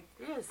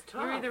yeah, it's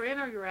tough. you're either in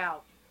or you're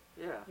out.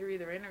 Yeah. You're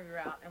either in or you're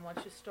out. And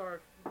once you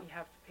start, you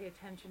have to pay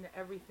attention to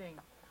everything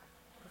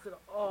because it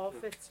all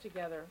fits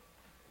together.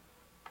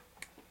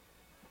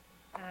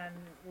 And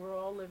we're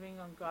all living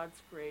on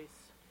God's grace.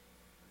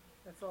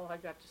 That's all I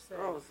got to say.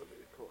 Oh,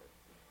 somebody call it.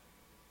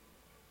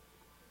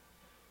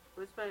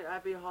 Where's my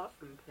Abby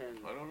Hoffman pen?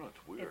 I don't know.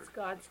 It's weird. It's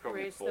God's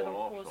probably grace fallen that'll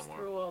off pull us somewhere.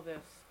 through all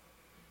this.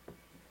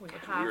 We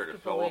It's have weird. to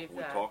It fell off. believe We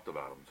that. talked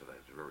about him today.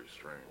 It's very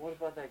strange. What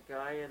about that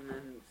guy and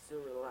then Sri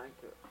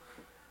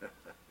Lanka?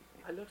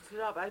 I looked it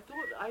up. I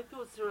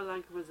thought Sri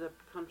Lanka was a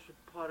country,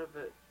 part of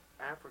an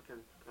African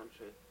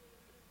country,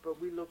 but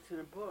we looked in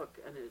a book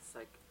and it's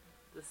like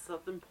the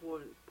southern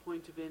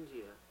point of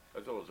India. I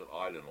thought it was an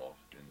island off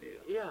India.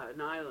 Yeah,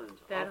 an island.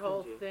 That off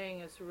whole India. thing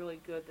is really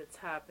good that's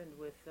happened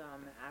with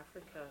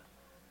Africa.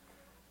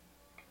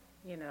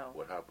 You know,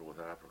 What happened with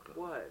Africa?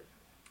 What?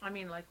 I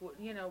mean, like,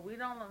 you know, we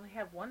don't only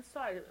have one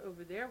side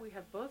over there, we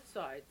have both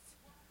sides.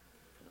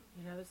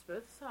 You know, there's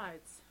both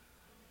sides.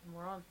 And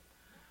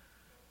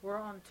we're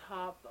on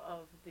top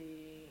of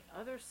the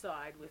other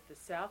side with the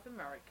South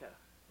America.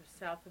 There's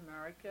South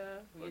America,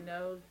 you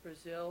know,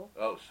 Brazil.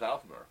 Oh,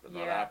 South America,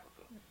 not Yeah. Africa.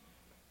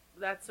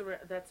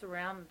 That's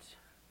around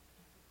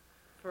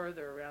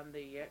further around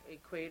the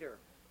equator.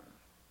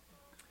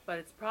 But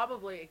it's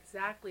probably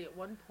exactly at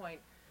one point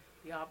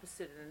the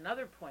opposite at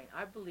another point.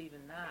 I believe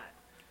in that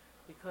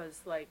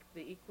because like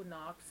the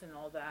equinox and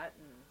all that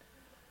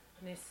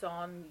and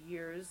Nisan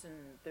years and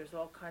there's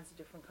all kinds of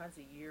different kinds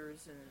of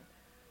years and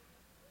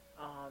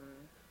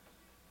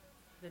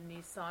the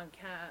Nisan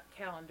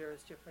calendar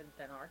is different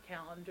than our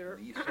calendar.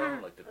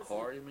 Nissan, like the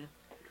car, you mean?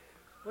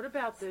 What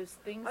about those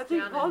things I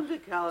think down Honda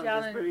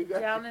calendar's pretty good.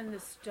 down in the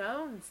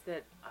stones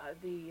that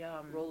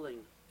Rolling.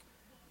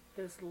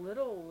 those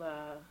little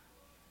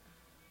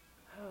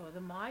the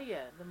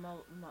Maya, the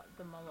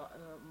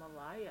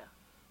Malaya,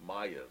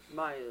 Mayas.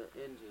 Maya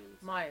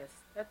Indians. Mayas.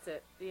 That's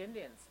it. The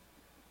Indians.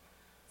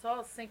 It's all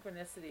a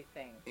synchronicity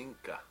thing.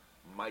 Inca.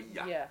 Maya.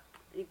 Yeah.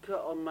 Inca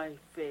on my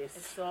face.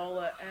 It's all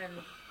and.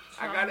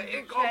 I got an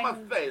ink on my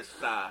face,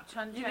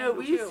 Chun You know,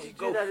 we used to do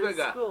Go that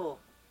figure. in school.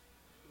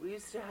 We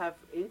used to have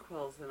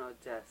inkwells in our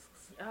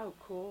desks, Oh,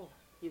 cool.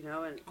 you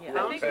know, and Yeah, I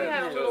Cool. think we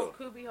had a Pen, little too.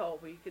 cubby hole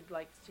where you could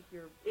like stick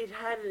your. it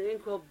had an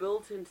inkwell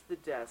built into the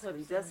desk. And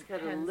Clips the desk and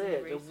had a pens and lid, a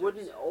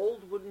erasers.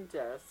 old wooden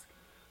desk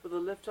with a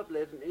lift-up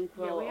lid, an Yeah,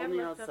 inkwell we had on a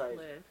the lift up outside,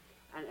 lid.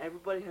 and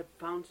everybody had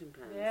fountain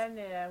pens.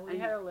 Yeah, we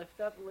And- had a lift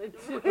up lid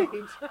too. Wait,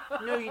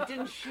 no, you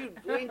didn't shoot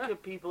ink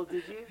at people,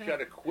 did you? She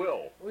had a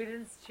quill. We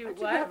didn't I shoot didn't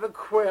what? have a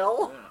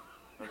quill. Yeah.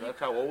 And that's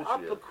how old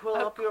Up she a is. quill,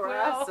 A up your quill.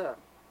 ass.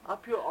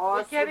 Up your We're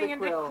arse getting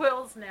with a into quill.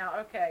 quills now.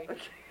 Okay.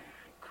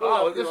 Quill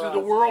Oh, up this your is the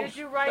arse. world's Did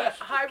you write best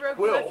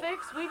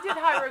hieroglyphics? We did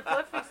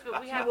hieroglyphics, but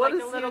we Do had you want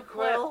like to a see little a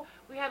quill? clip.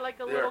 We had like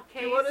a There. little Do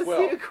you want case. to Quill.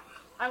 see a quill?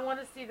 I want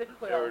to see the There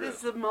quill. it This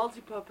is. is a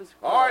multi-purpose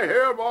quill. I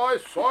hereby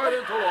sign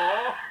into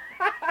law.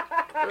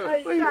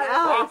 Wait, He's got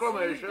Alice.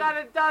 Proclamation.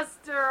 a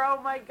duster.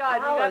 Oh my God!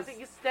 You got Alice,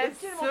 the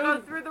extension. it's We'll go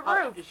soon- through the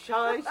roof.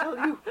 Shall I tell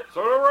you?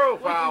 So the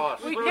roof,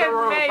 Alice. We Through the can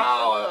roof, make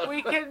Alice.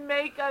 we can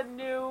make a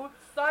new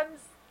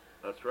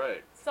That's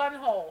right. sun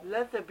hole.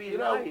 Let there be You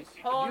know, light.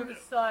 Hole in You- the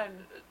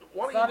sun.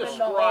 Why Sun don't in you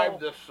the describe hole.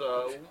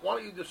 this? Why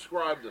don't you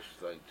describe this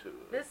thing to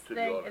This to the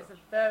thing owner? is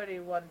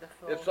very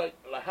wonderful. It's like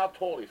how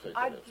tall do you think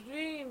I it is?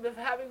 dreamed of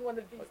having one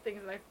of these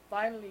things, and I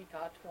finally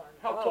got one.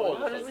 How Oh, tall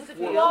how is does It it? was a it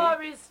feel?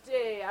 glorious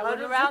day. I How went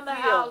does around it the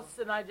feel? house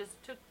and I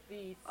just took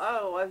the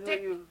Oh, I thought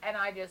stick you. and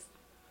I just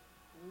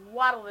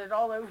waddled it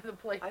all over the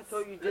place. I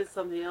thought you did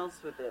something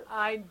else with it.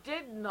 I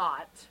did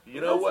not. You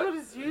know That's what? what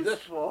it's used this,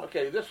 for.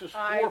 Okay, this is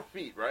 4 I-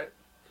 feet, right?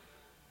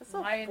 That's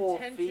not My 4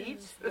 feet.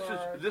 intentions This is-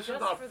 were this is just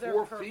not for their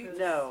 4 purpose. feet?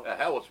 No.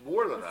 Hell, it's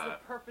more than What's the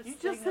that. purpose You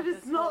just thing said of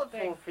it's this whole not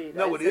thing? 4 feet.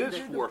 No, I it said is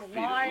that- 4 feet at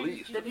blinds,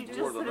 least. you Then you can It's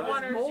do more just than said it that.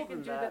 was runners, more you can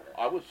than do that.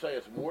 I would say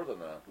it's more than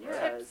that. Yeah,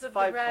 tips it's of the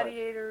 5 foot.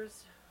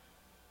 radiators.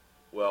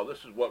 Well,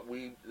 this is what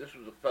this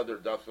was a feather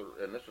duster,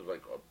 and this is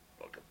like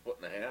a foot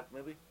and a half,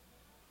 maybe.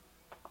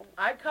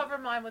 I cover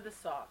mine with a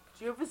sock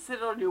Do you ever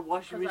sit on your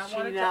washing because I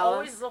want it machine, to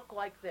always Alice? look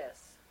like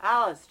this.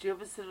 Alice, do you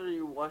ever sit on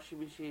your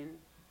washing machine?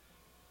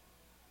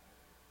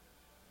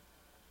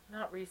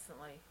 Not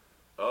recently.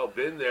 Oh,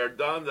 been there,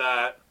 done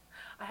that.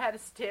 I had to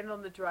stand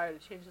on the dryer to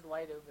change the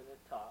light over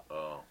the top,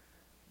 Oh,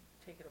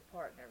 take it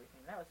apart and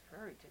everything. That was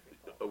very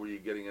difficult. were you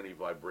getting any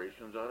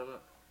vibrations out of it?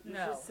 You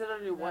No, should sit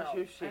on your washing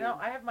no. machine.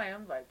 I have my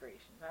own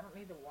vibrations. I don't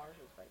need the washer's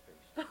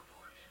vibrations.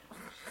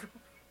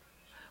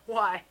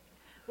 Why?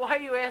 Why are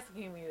you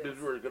asking me this?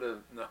 Because we're gonna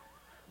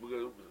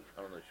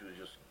I don't know. She was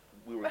just.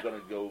 We were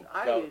gonna go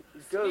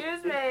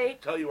Excuse me.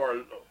 tell you our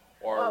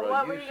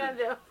What were you usage. gonna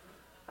do?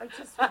 I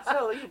just was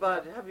telling you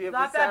about it. Have you It's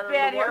ever not sat that on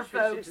bad the here, washing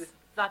folks. machine?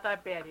 It's not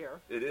that bad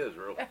here. It is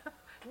really.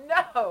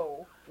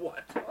 No.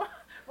 What?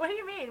 What do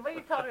you mean? What are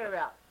you talking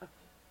about?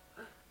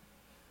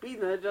 Been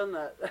there, done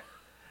that.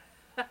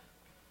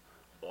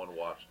 On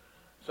watch.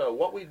 So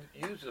what we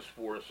use this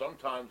for is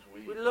sometimes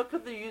We look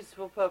at the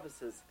useful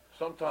purposes.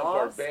 sometimes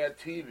our Us? bad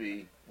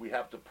TV we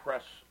have to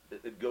press.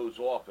 It goes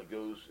off. It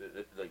goes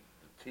like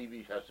the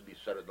TV has to be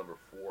set at number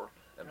 4,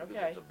 and because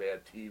Okay. it's a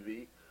bad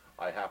TV,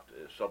 I have to.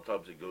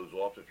 Sometimes it goes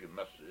off if you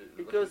mess.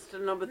 It goes to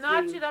number 3.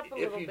 Notch it up a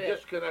if little you bit.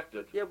 disconnect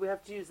it. Yeah, we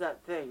have to use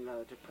that thing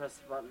to press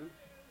the button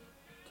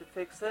to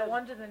fix it. No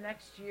wonder the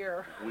next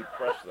year. We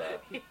press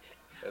that.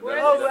 And We're then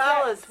in Oh, the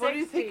Alice, what do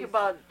you think 60s.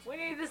 about... We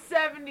need the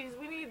 70s.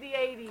 We need the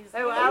 80s.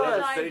 Hey, we well, need Alice-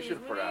 the 90s.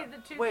 Station We for that. need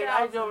the 2000s. Wait,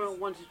 I don't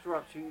want to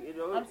interrupt you. It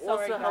I'm sorry,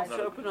 also helps guys.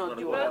 to open No, our no,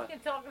 We go door. both can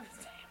talk at the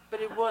same.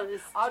 But it won't.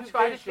 It's I'll too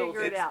try to visual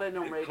figure it out. explain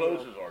on it radio.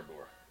 closes our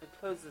door. It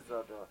closes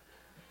our door.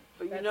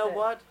 But you That's know it.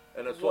 what?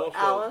 And it's Well, also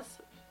Alice,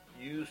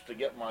 used to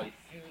get my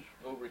shoes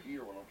over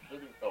here when I'm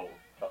sitting. Oh,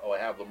 I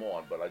have them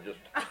on, but I just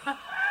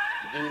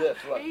do this.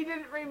 Look, He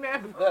didn't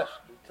remember. this.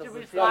 Should doesn't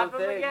we feel slap a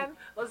him thing. again?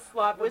 Let's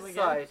slap him Which again.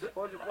 side?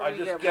 What I do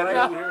you just get? get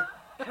Right? over here.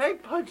 Can I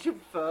punch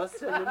him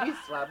first and then you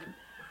slap him?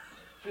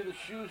 See, the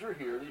shoes are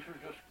here. These are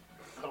just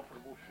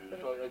comfortable shoes.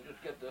 So I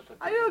just get this.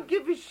 I don't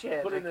give a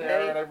shit, put it in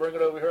there, and I okay? bring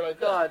it over here like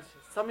that. God,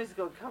 somebody's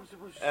got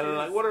comfortable shoes. And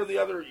like, what are the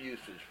other uses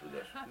for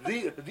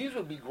this? These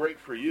would be great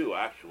for you,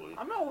 actually.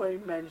 I'm not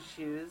wearing men's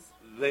shoes.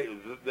 They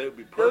would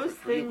be perfect Those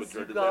for you, but things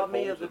they're you got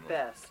me are holes the in them.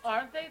 best.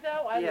 Aren't they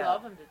though? I Yeah.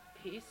 love them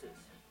to pieces.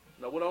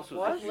 Now, what else is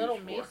What? this Little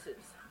used for?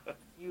 Mises.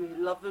 You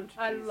love them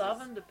to I pieces. love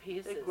them to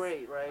pieces. They're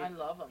great, right? I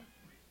love them.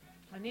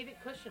 I need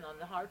a cushion on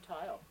the hard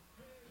tile.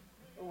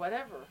 Or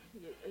whatever.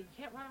 You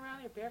can't run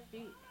around your bare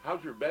feet.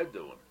 How's your bed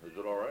doing? Is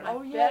it all right? Oh,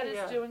 My yeah, bed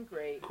yeah. is doing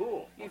great.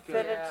 Cool. You Okay.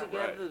 fed Yeah. it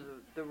together,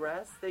 the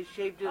rest? They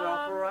shaved it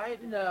off all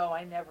right? No,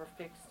 I never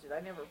fixed it. I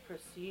never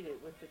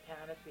proceeded with the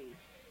canopy.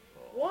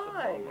 Oh,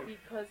 Why? it's a bummer.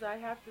 Because I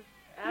have to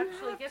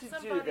actually have get to do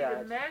somebody to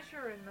that.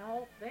 measure and the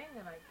whole thing,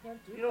 and I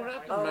can't do You don't that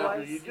have to right Oh, now.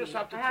 measure. I You just see.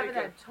 have to I take haven't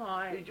a. had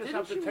time. You just Didn't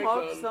have to you take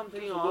mark a,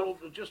 something take a off?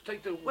 little. Just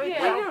take the. Wait,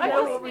 Yeah, we don't I know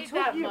don't what we're need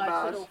that talking much.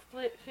 about. It'll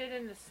fit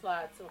in the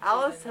slats. It'll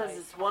Alice fit in has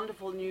nice. this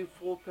wonderful new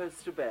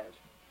 4-poster bed.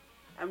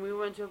 And we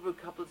went over a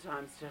couple of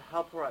times to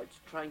help her out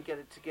to try and get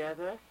it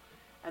together.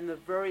 And the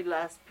very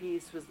last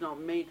piece was not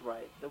made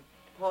right. The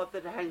part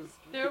that hangs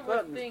There the were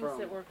curtains things from.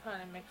 that were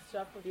kind of mixed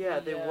up with Yeah,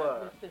 the, they were.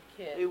 with the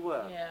kit. They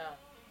were. Yeah.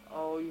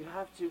 Oh, you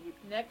have to...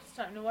 Next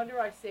time, no wonder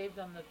I saved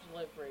on the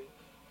delivery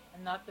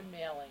and not the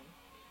mailing,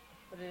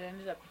 but it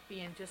ended up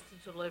being just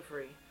a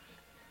delivery.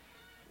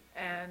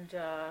 And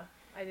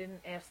I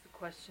didn't ask the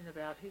question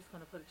about who's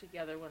going to put it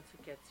together once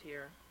it gets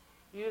here.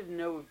 You didn't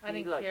know it would be I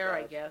didn't like care,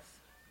 that. I guess.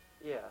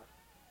 Yeah.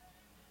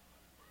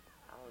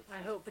 Alice's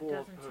I hope it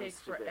doesn't take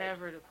 4-poster bed.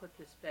 forever to put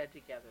this bed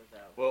together, though.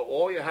 Well,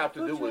 all you have to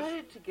Put do your is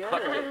head cut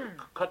together.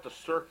 cut the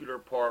circular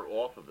part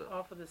off of it.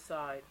 Off of the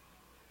side.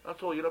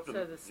 That's all you have to.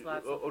 So the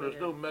slats will there's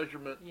fit no in.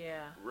 measurement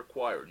Yeah.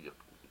 required.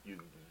 You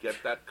get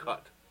that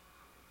cut.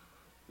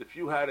 If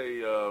you had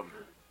a,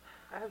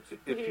 I have to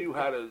if you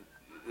had a,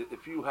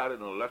 if you had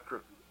an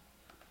electric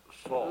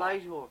saw,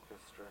 light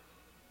orchestra.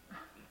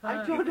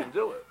 I you don't can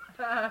do it.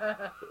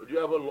 Do you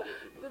have a?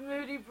 The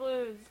Moody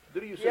Blues.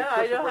 Did you say Yeah,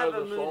 I don't Christopher have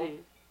has a a song? Moody.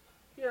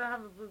 You don't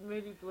have a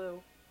Moody Blue.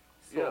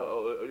 Yeah,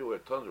 you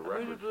have tons of A Moody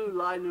records. Blue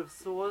line of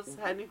saws,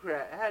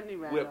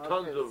 handyman. We have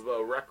tons outfits.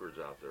 of records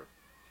out there,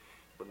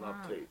 but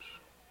not tapes.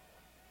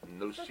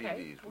 No It's CDs.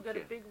 okay. We'll We get a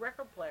can't. big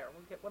record player.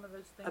 We'll get one of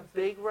those things. A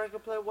big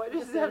record player? Why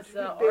does it those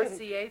have to be big?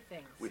 RCA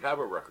things. We have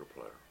a record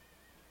player.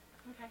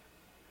 Okay.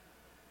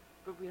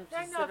 But we have to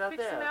I sit know. out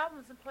Fix some there.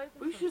 albums and play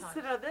them. We should sometime.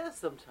 sit out there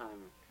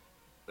sometime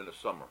In the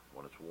summer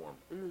when it's warm.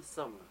 in the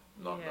summer.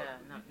 Not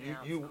Not you,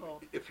 now. you, It's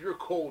cold. if you're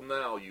cold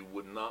now, you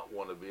would not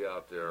want to be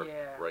out there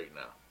Yeah. right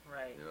now.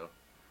 Right. You know.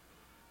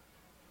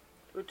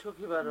 We're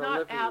talking about our Not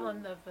living out room.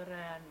 on the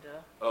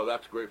veranda. Oh,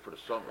 that's great for the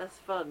summer. That's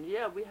fun.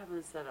 Yeah, we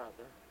haven't sat out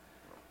there.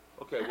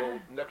 Okay, well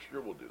next year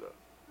we'll do that.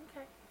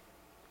 Okay.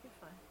 Be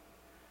fine.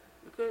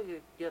 We're going to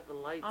get the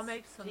lights. I'll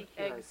make some tiki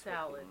egg lights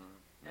salad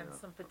and Yeah.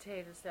 some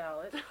potato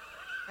salad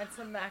and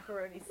some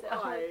macaroni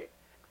salad Why?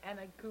 and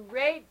a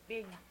great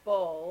big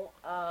bowl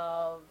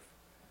of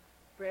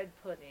bread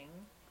pudding.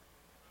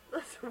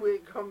 That's a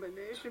weird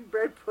combination.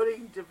 Bread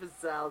pudding, different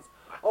salads.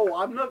 Oh,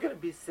 I'm not going to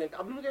be sick.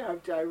 I'm not going to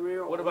have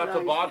diarrhea. What all about the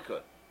night.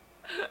 vodka?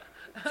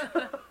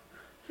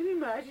 Can you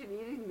imagine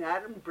eating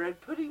that and bread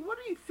pudding? What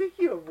are you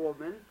thinking of,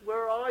 woman?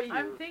 Where are you?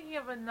 I'm thinking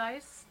of a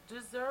nice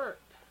dessert.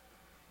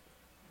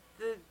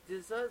 The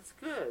dessert's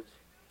good.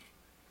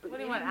 But What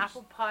do you want, eating-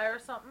 apple pie or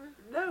something?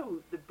 No,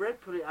 the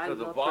bread pudding. I So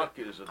the love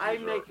vodka bread. is a I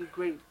dessert. make a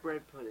great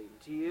bread pudding.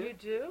 Do you? You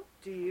do?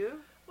 Do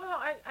you? Well,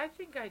 I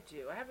think I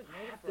do. I haven't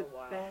made it for The a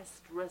while.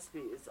 best recipe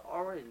is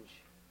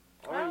orange.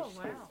 Oh, Orange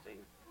wow.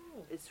 tasting.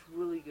 Ooh, It's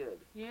really good.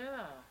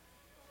 yeah.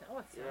 Oh,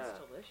 it sounds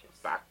Yeah. delicious.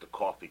 Back to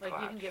coffee Like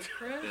class. you can get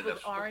prunes In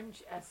with a-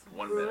 orange essence.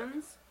 1 minute.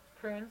 Prunes?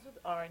 Prunes with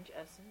orange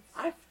essence.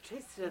 I've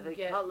tasted You the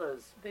get-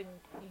 colors. Then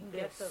you can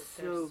They're get those.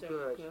 so They're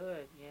good. so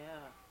good. Yeah.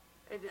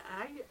 And do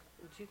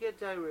you get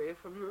diarrhea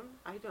from them?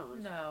 I don't.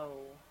 No.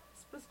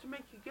 It's supposed to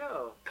make you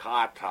go.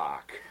 Car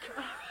talk.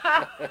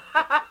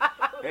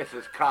 This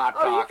is car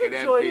Oh, you talk at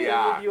can join in with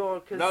NPR. your No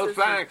consistent-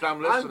 thanks,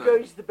 I'm listening. I'm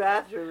going to the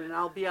bathroom and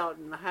I'll be out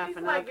in half He's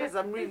an hour like, because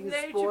I'm his reading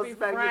name should sports be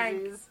Frank.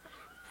 magazines.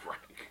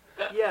 Frank.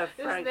 Yeah,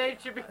 His Frank. name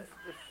should be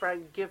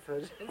Frank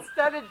Gifford.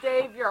 instead of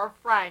Dave, you're a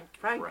Frank.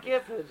 Frank Frank.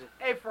 Gifford.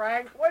 Hey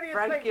Frank, what do you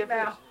Frank think Gifford.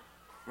 now?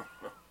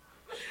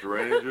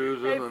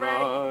 Strangers Hey, in the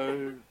Frank.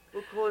 night.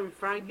 We'll call him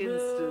Frank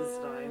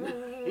Instenstein.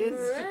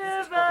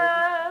 Instenstein.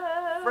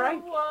 River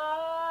Frank.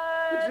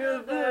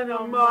 wider Than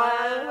a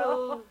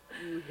mile.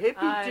 You hippie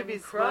I'm to be I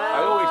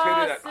smile. always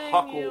hated that crossing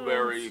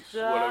huckleberry, you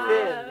whatever.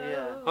 Finn,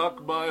 yeah.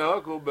 Huck my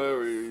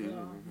huckleberry.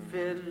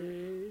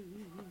 Finn.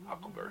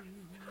 Huckleberry.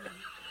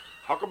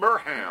 Huckleberry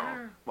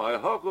hound. My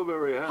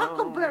huckleberry hound.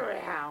 Huckleberry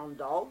hound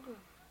dog.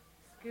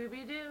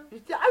 Scooby Doo.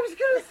 I was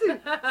going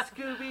to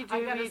say Scooby Doo.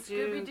 I got a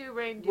Scooby Doo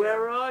reindeer.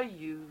 Where are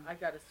you? I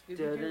got a Scooby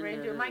Doo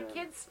reindeer. My Da-da-da-da-da.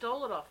 kids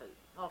stole it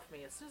off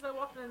me as soon as I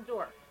walked in the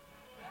door.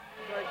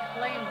 They like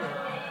claimed it.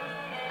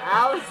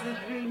 Alice is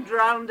being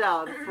drowned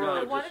out. I No,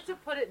 For wanted to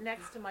put it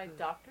next to my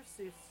Dr.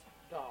 Seuss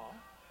doll.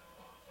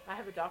 I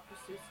have a Dr.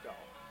 Seuss doll.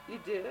 You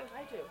did?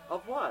 I do.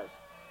 Of what?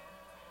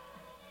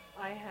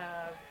 I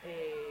have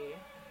a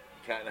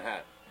Cat in a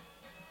hat.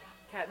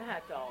 Cat in a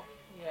Hat doll.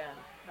 Yeah,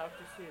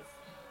 Dr.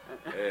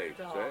 Seuss Hey,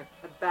 doll. say.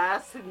 A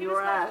bass in He your was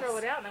going ass. to throw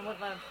it out, and I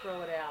wouldn't let him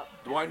throw it out.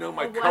 Do I know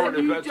my Oh, what current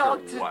have you events or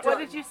done to what? What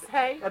did you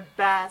say? A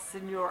bass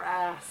in your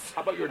ass.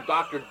 How about your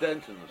Dr.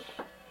 Denton's?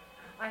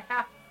 I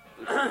have.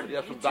 You have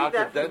You some do Dr.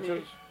 that for me.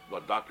 Denton's?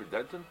 What, Dr.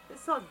 Denton?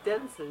 It's not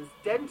Denson. It's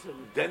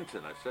Denton.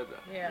 Denton, I said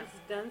that. Yeah. It's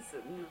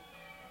Denson.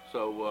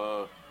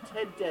 So,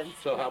 Ted Denson.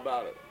 so how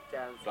about it?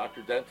 Denson.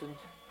 Dr. Denton's?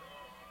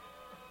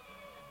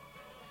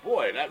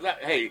 Boy,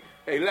 hey,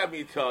 let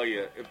me tell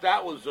you, if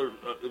that was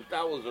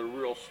a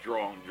real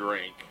strong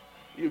drink,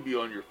 you'd be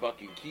on your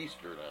fucking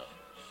keister now.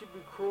 Should be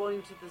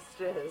crawling to the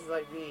stairs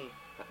like me.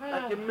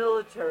 Like a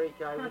military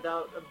guy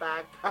without a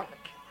backpack.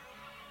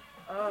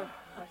 Oh,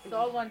 I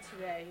saw one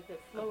today that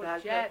flew a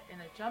backpack? jet in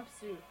a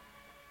jumpsuit.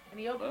 And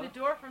he opened Huh? the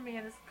door for me,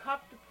 and his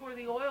cup to pour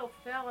the oil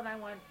fell, and I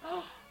went,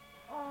 oh,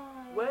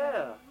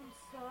 Where? I'm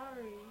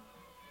sorry.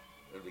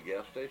 At the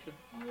gas station?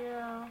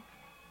 Yeah.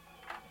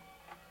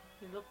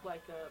 He looked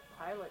like a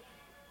pilot.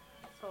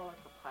 I saw like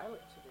a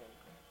pilot today.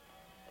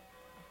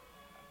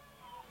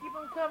 Keep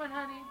 'em coming,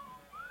 honey.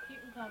 Keep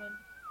 'em coming.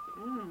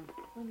 Mm.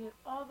 We need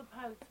all the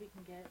pilots we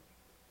can get.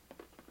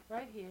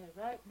 Right here,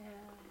 right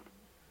now.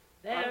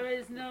 There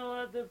is no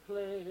other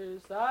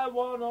place I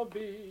wanna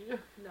be.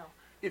 No.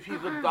 If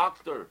he's a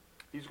doctor,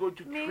 he's going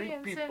to Me treat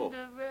and people.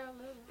 Cinderella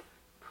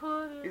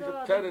put it He's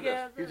all a terrorist.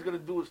 together. He's going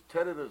to do his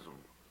terrorism.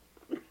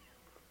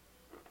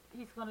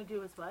 He's gonna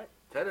do his what?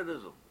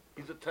 Terrorism.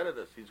 He's a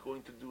terrorist. He's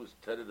going to do his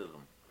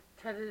terrorism.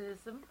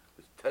 Terrorism.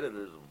 His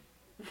terrorism.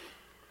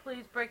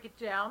 Please break it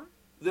down.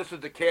 This is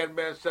the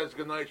Man Says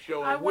Goodnight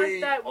show, I and want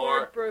we that word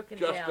are broken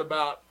just down.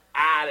 about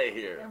out of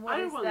here. And what I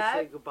is don't want to that?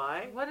 say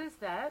goodbye. What is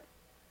that?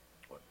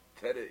 What?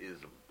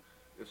 Terrorism.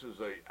 This is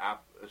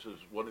this is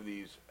one of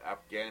these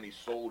Afghani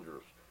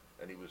soldiers,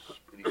 and he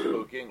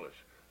spoke English.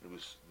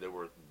 They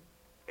were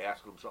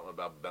asking him something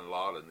about Bin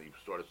Laden, and he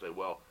started to say,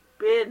 well,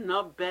 Ben,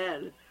 not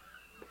Ben.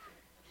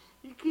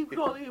 You keep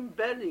calling him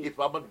Benny. if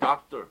I'm a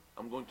doctor,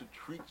 I'm going to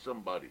treat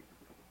somebody.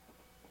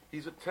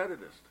 He's a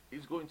terrorist.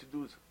 He's going to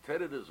do his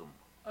terrorism.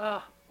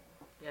 Oh,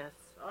 yes.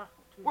 Oh,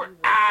 We're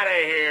out of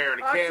here.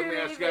 The Oh, Can't to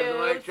Mask review.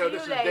 Tonight Show. See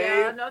This you is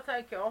later. Dave. No,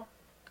 thank you.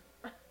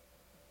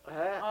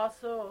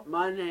 Also,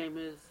 My name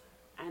is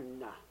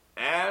Anna.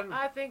 And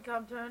I think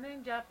I'm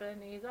turning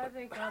Japanese. I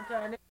think I'm turning.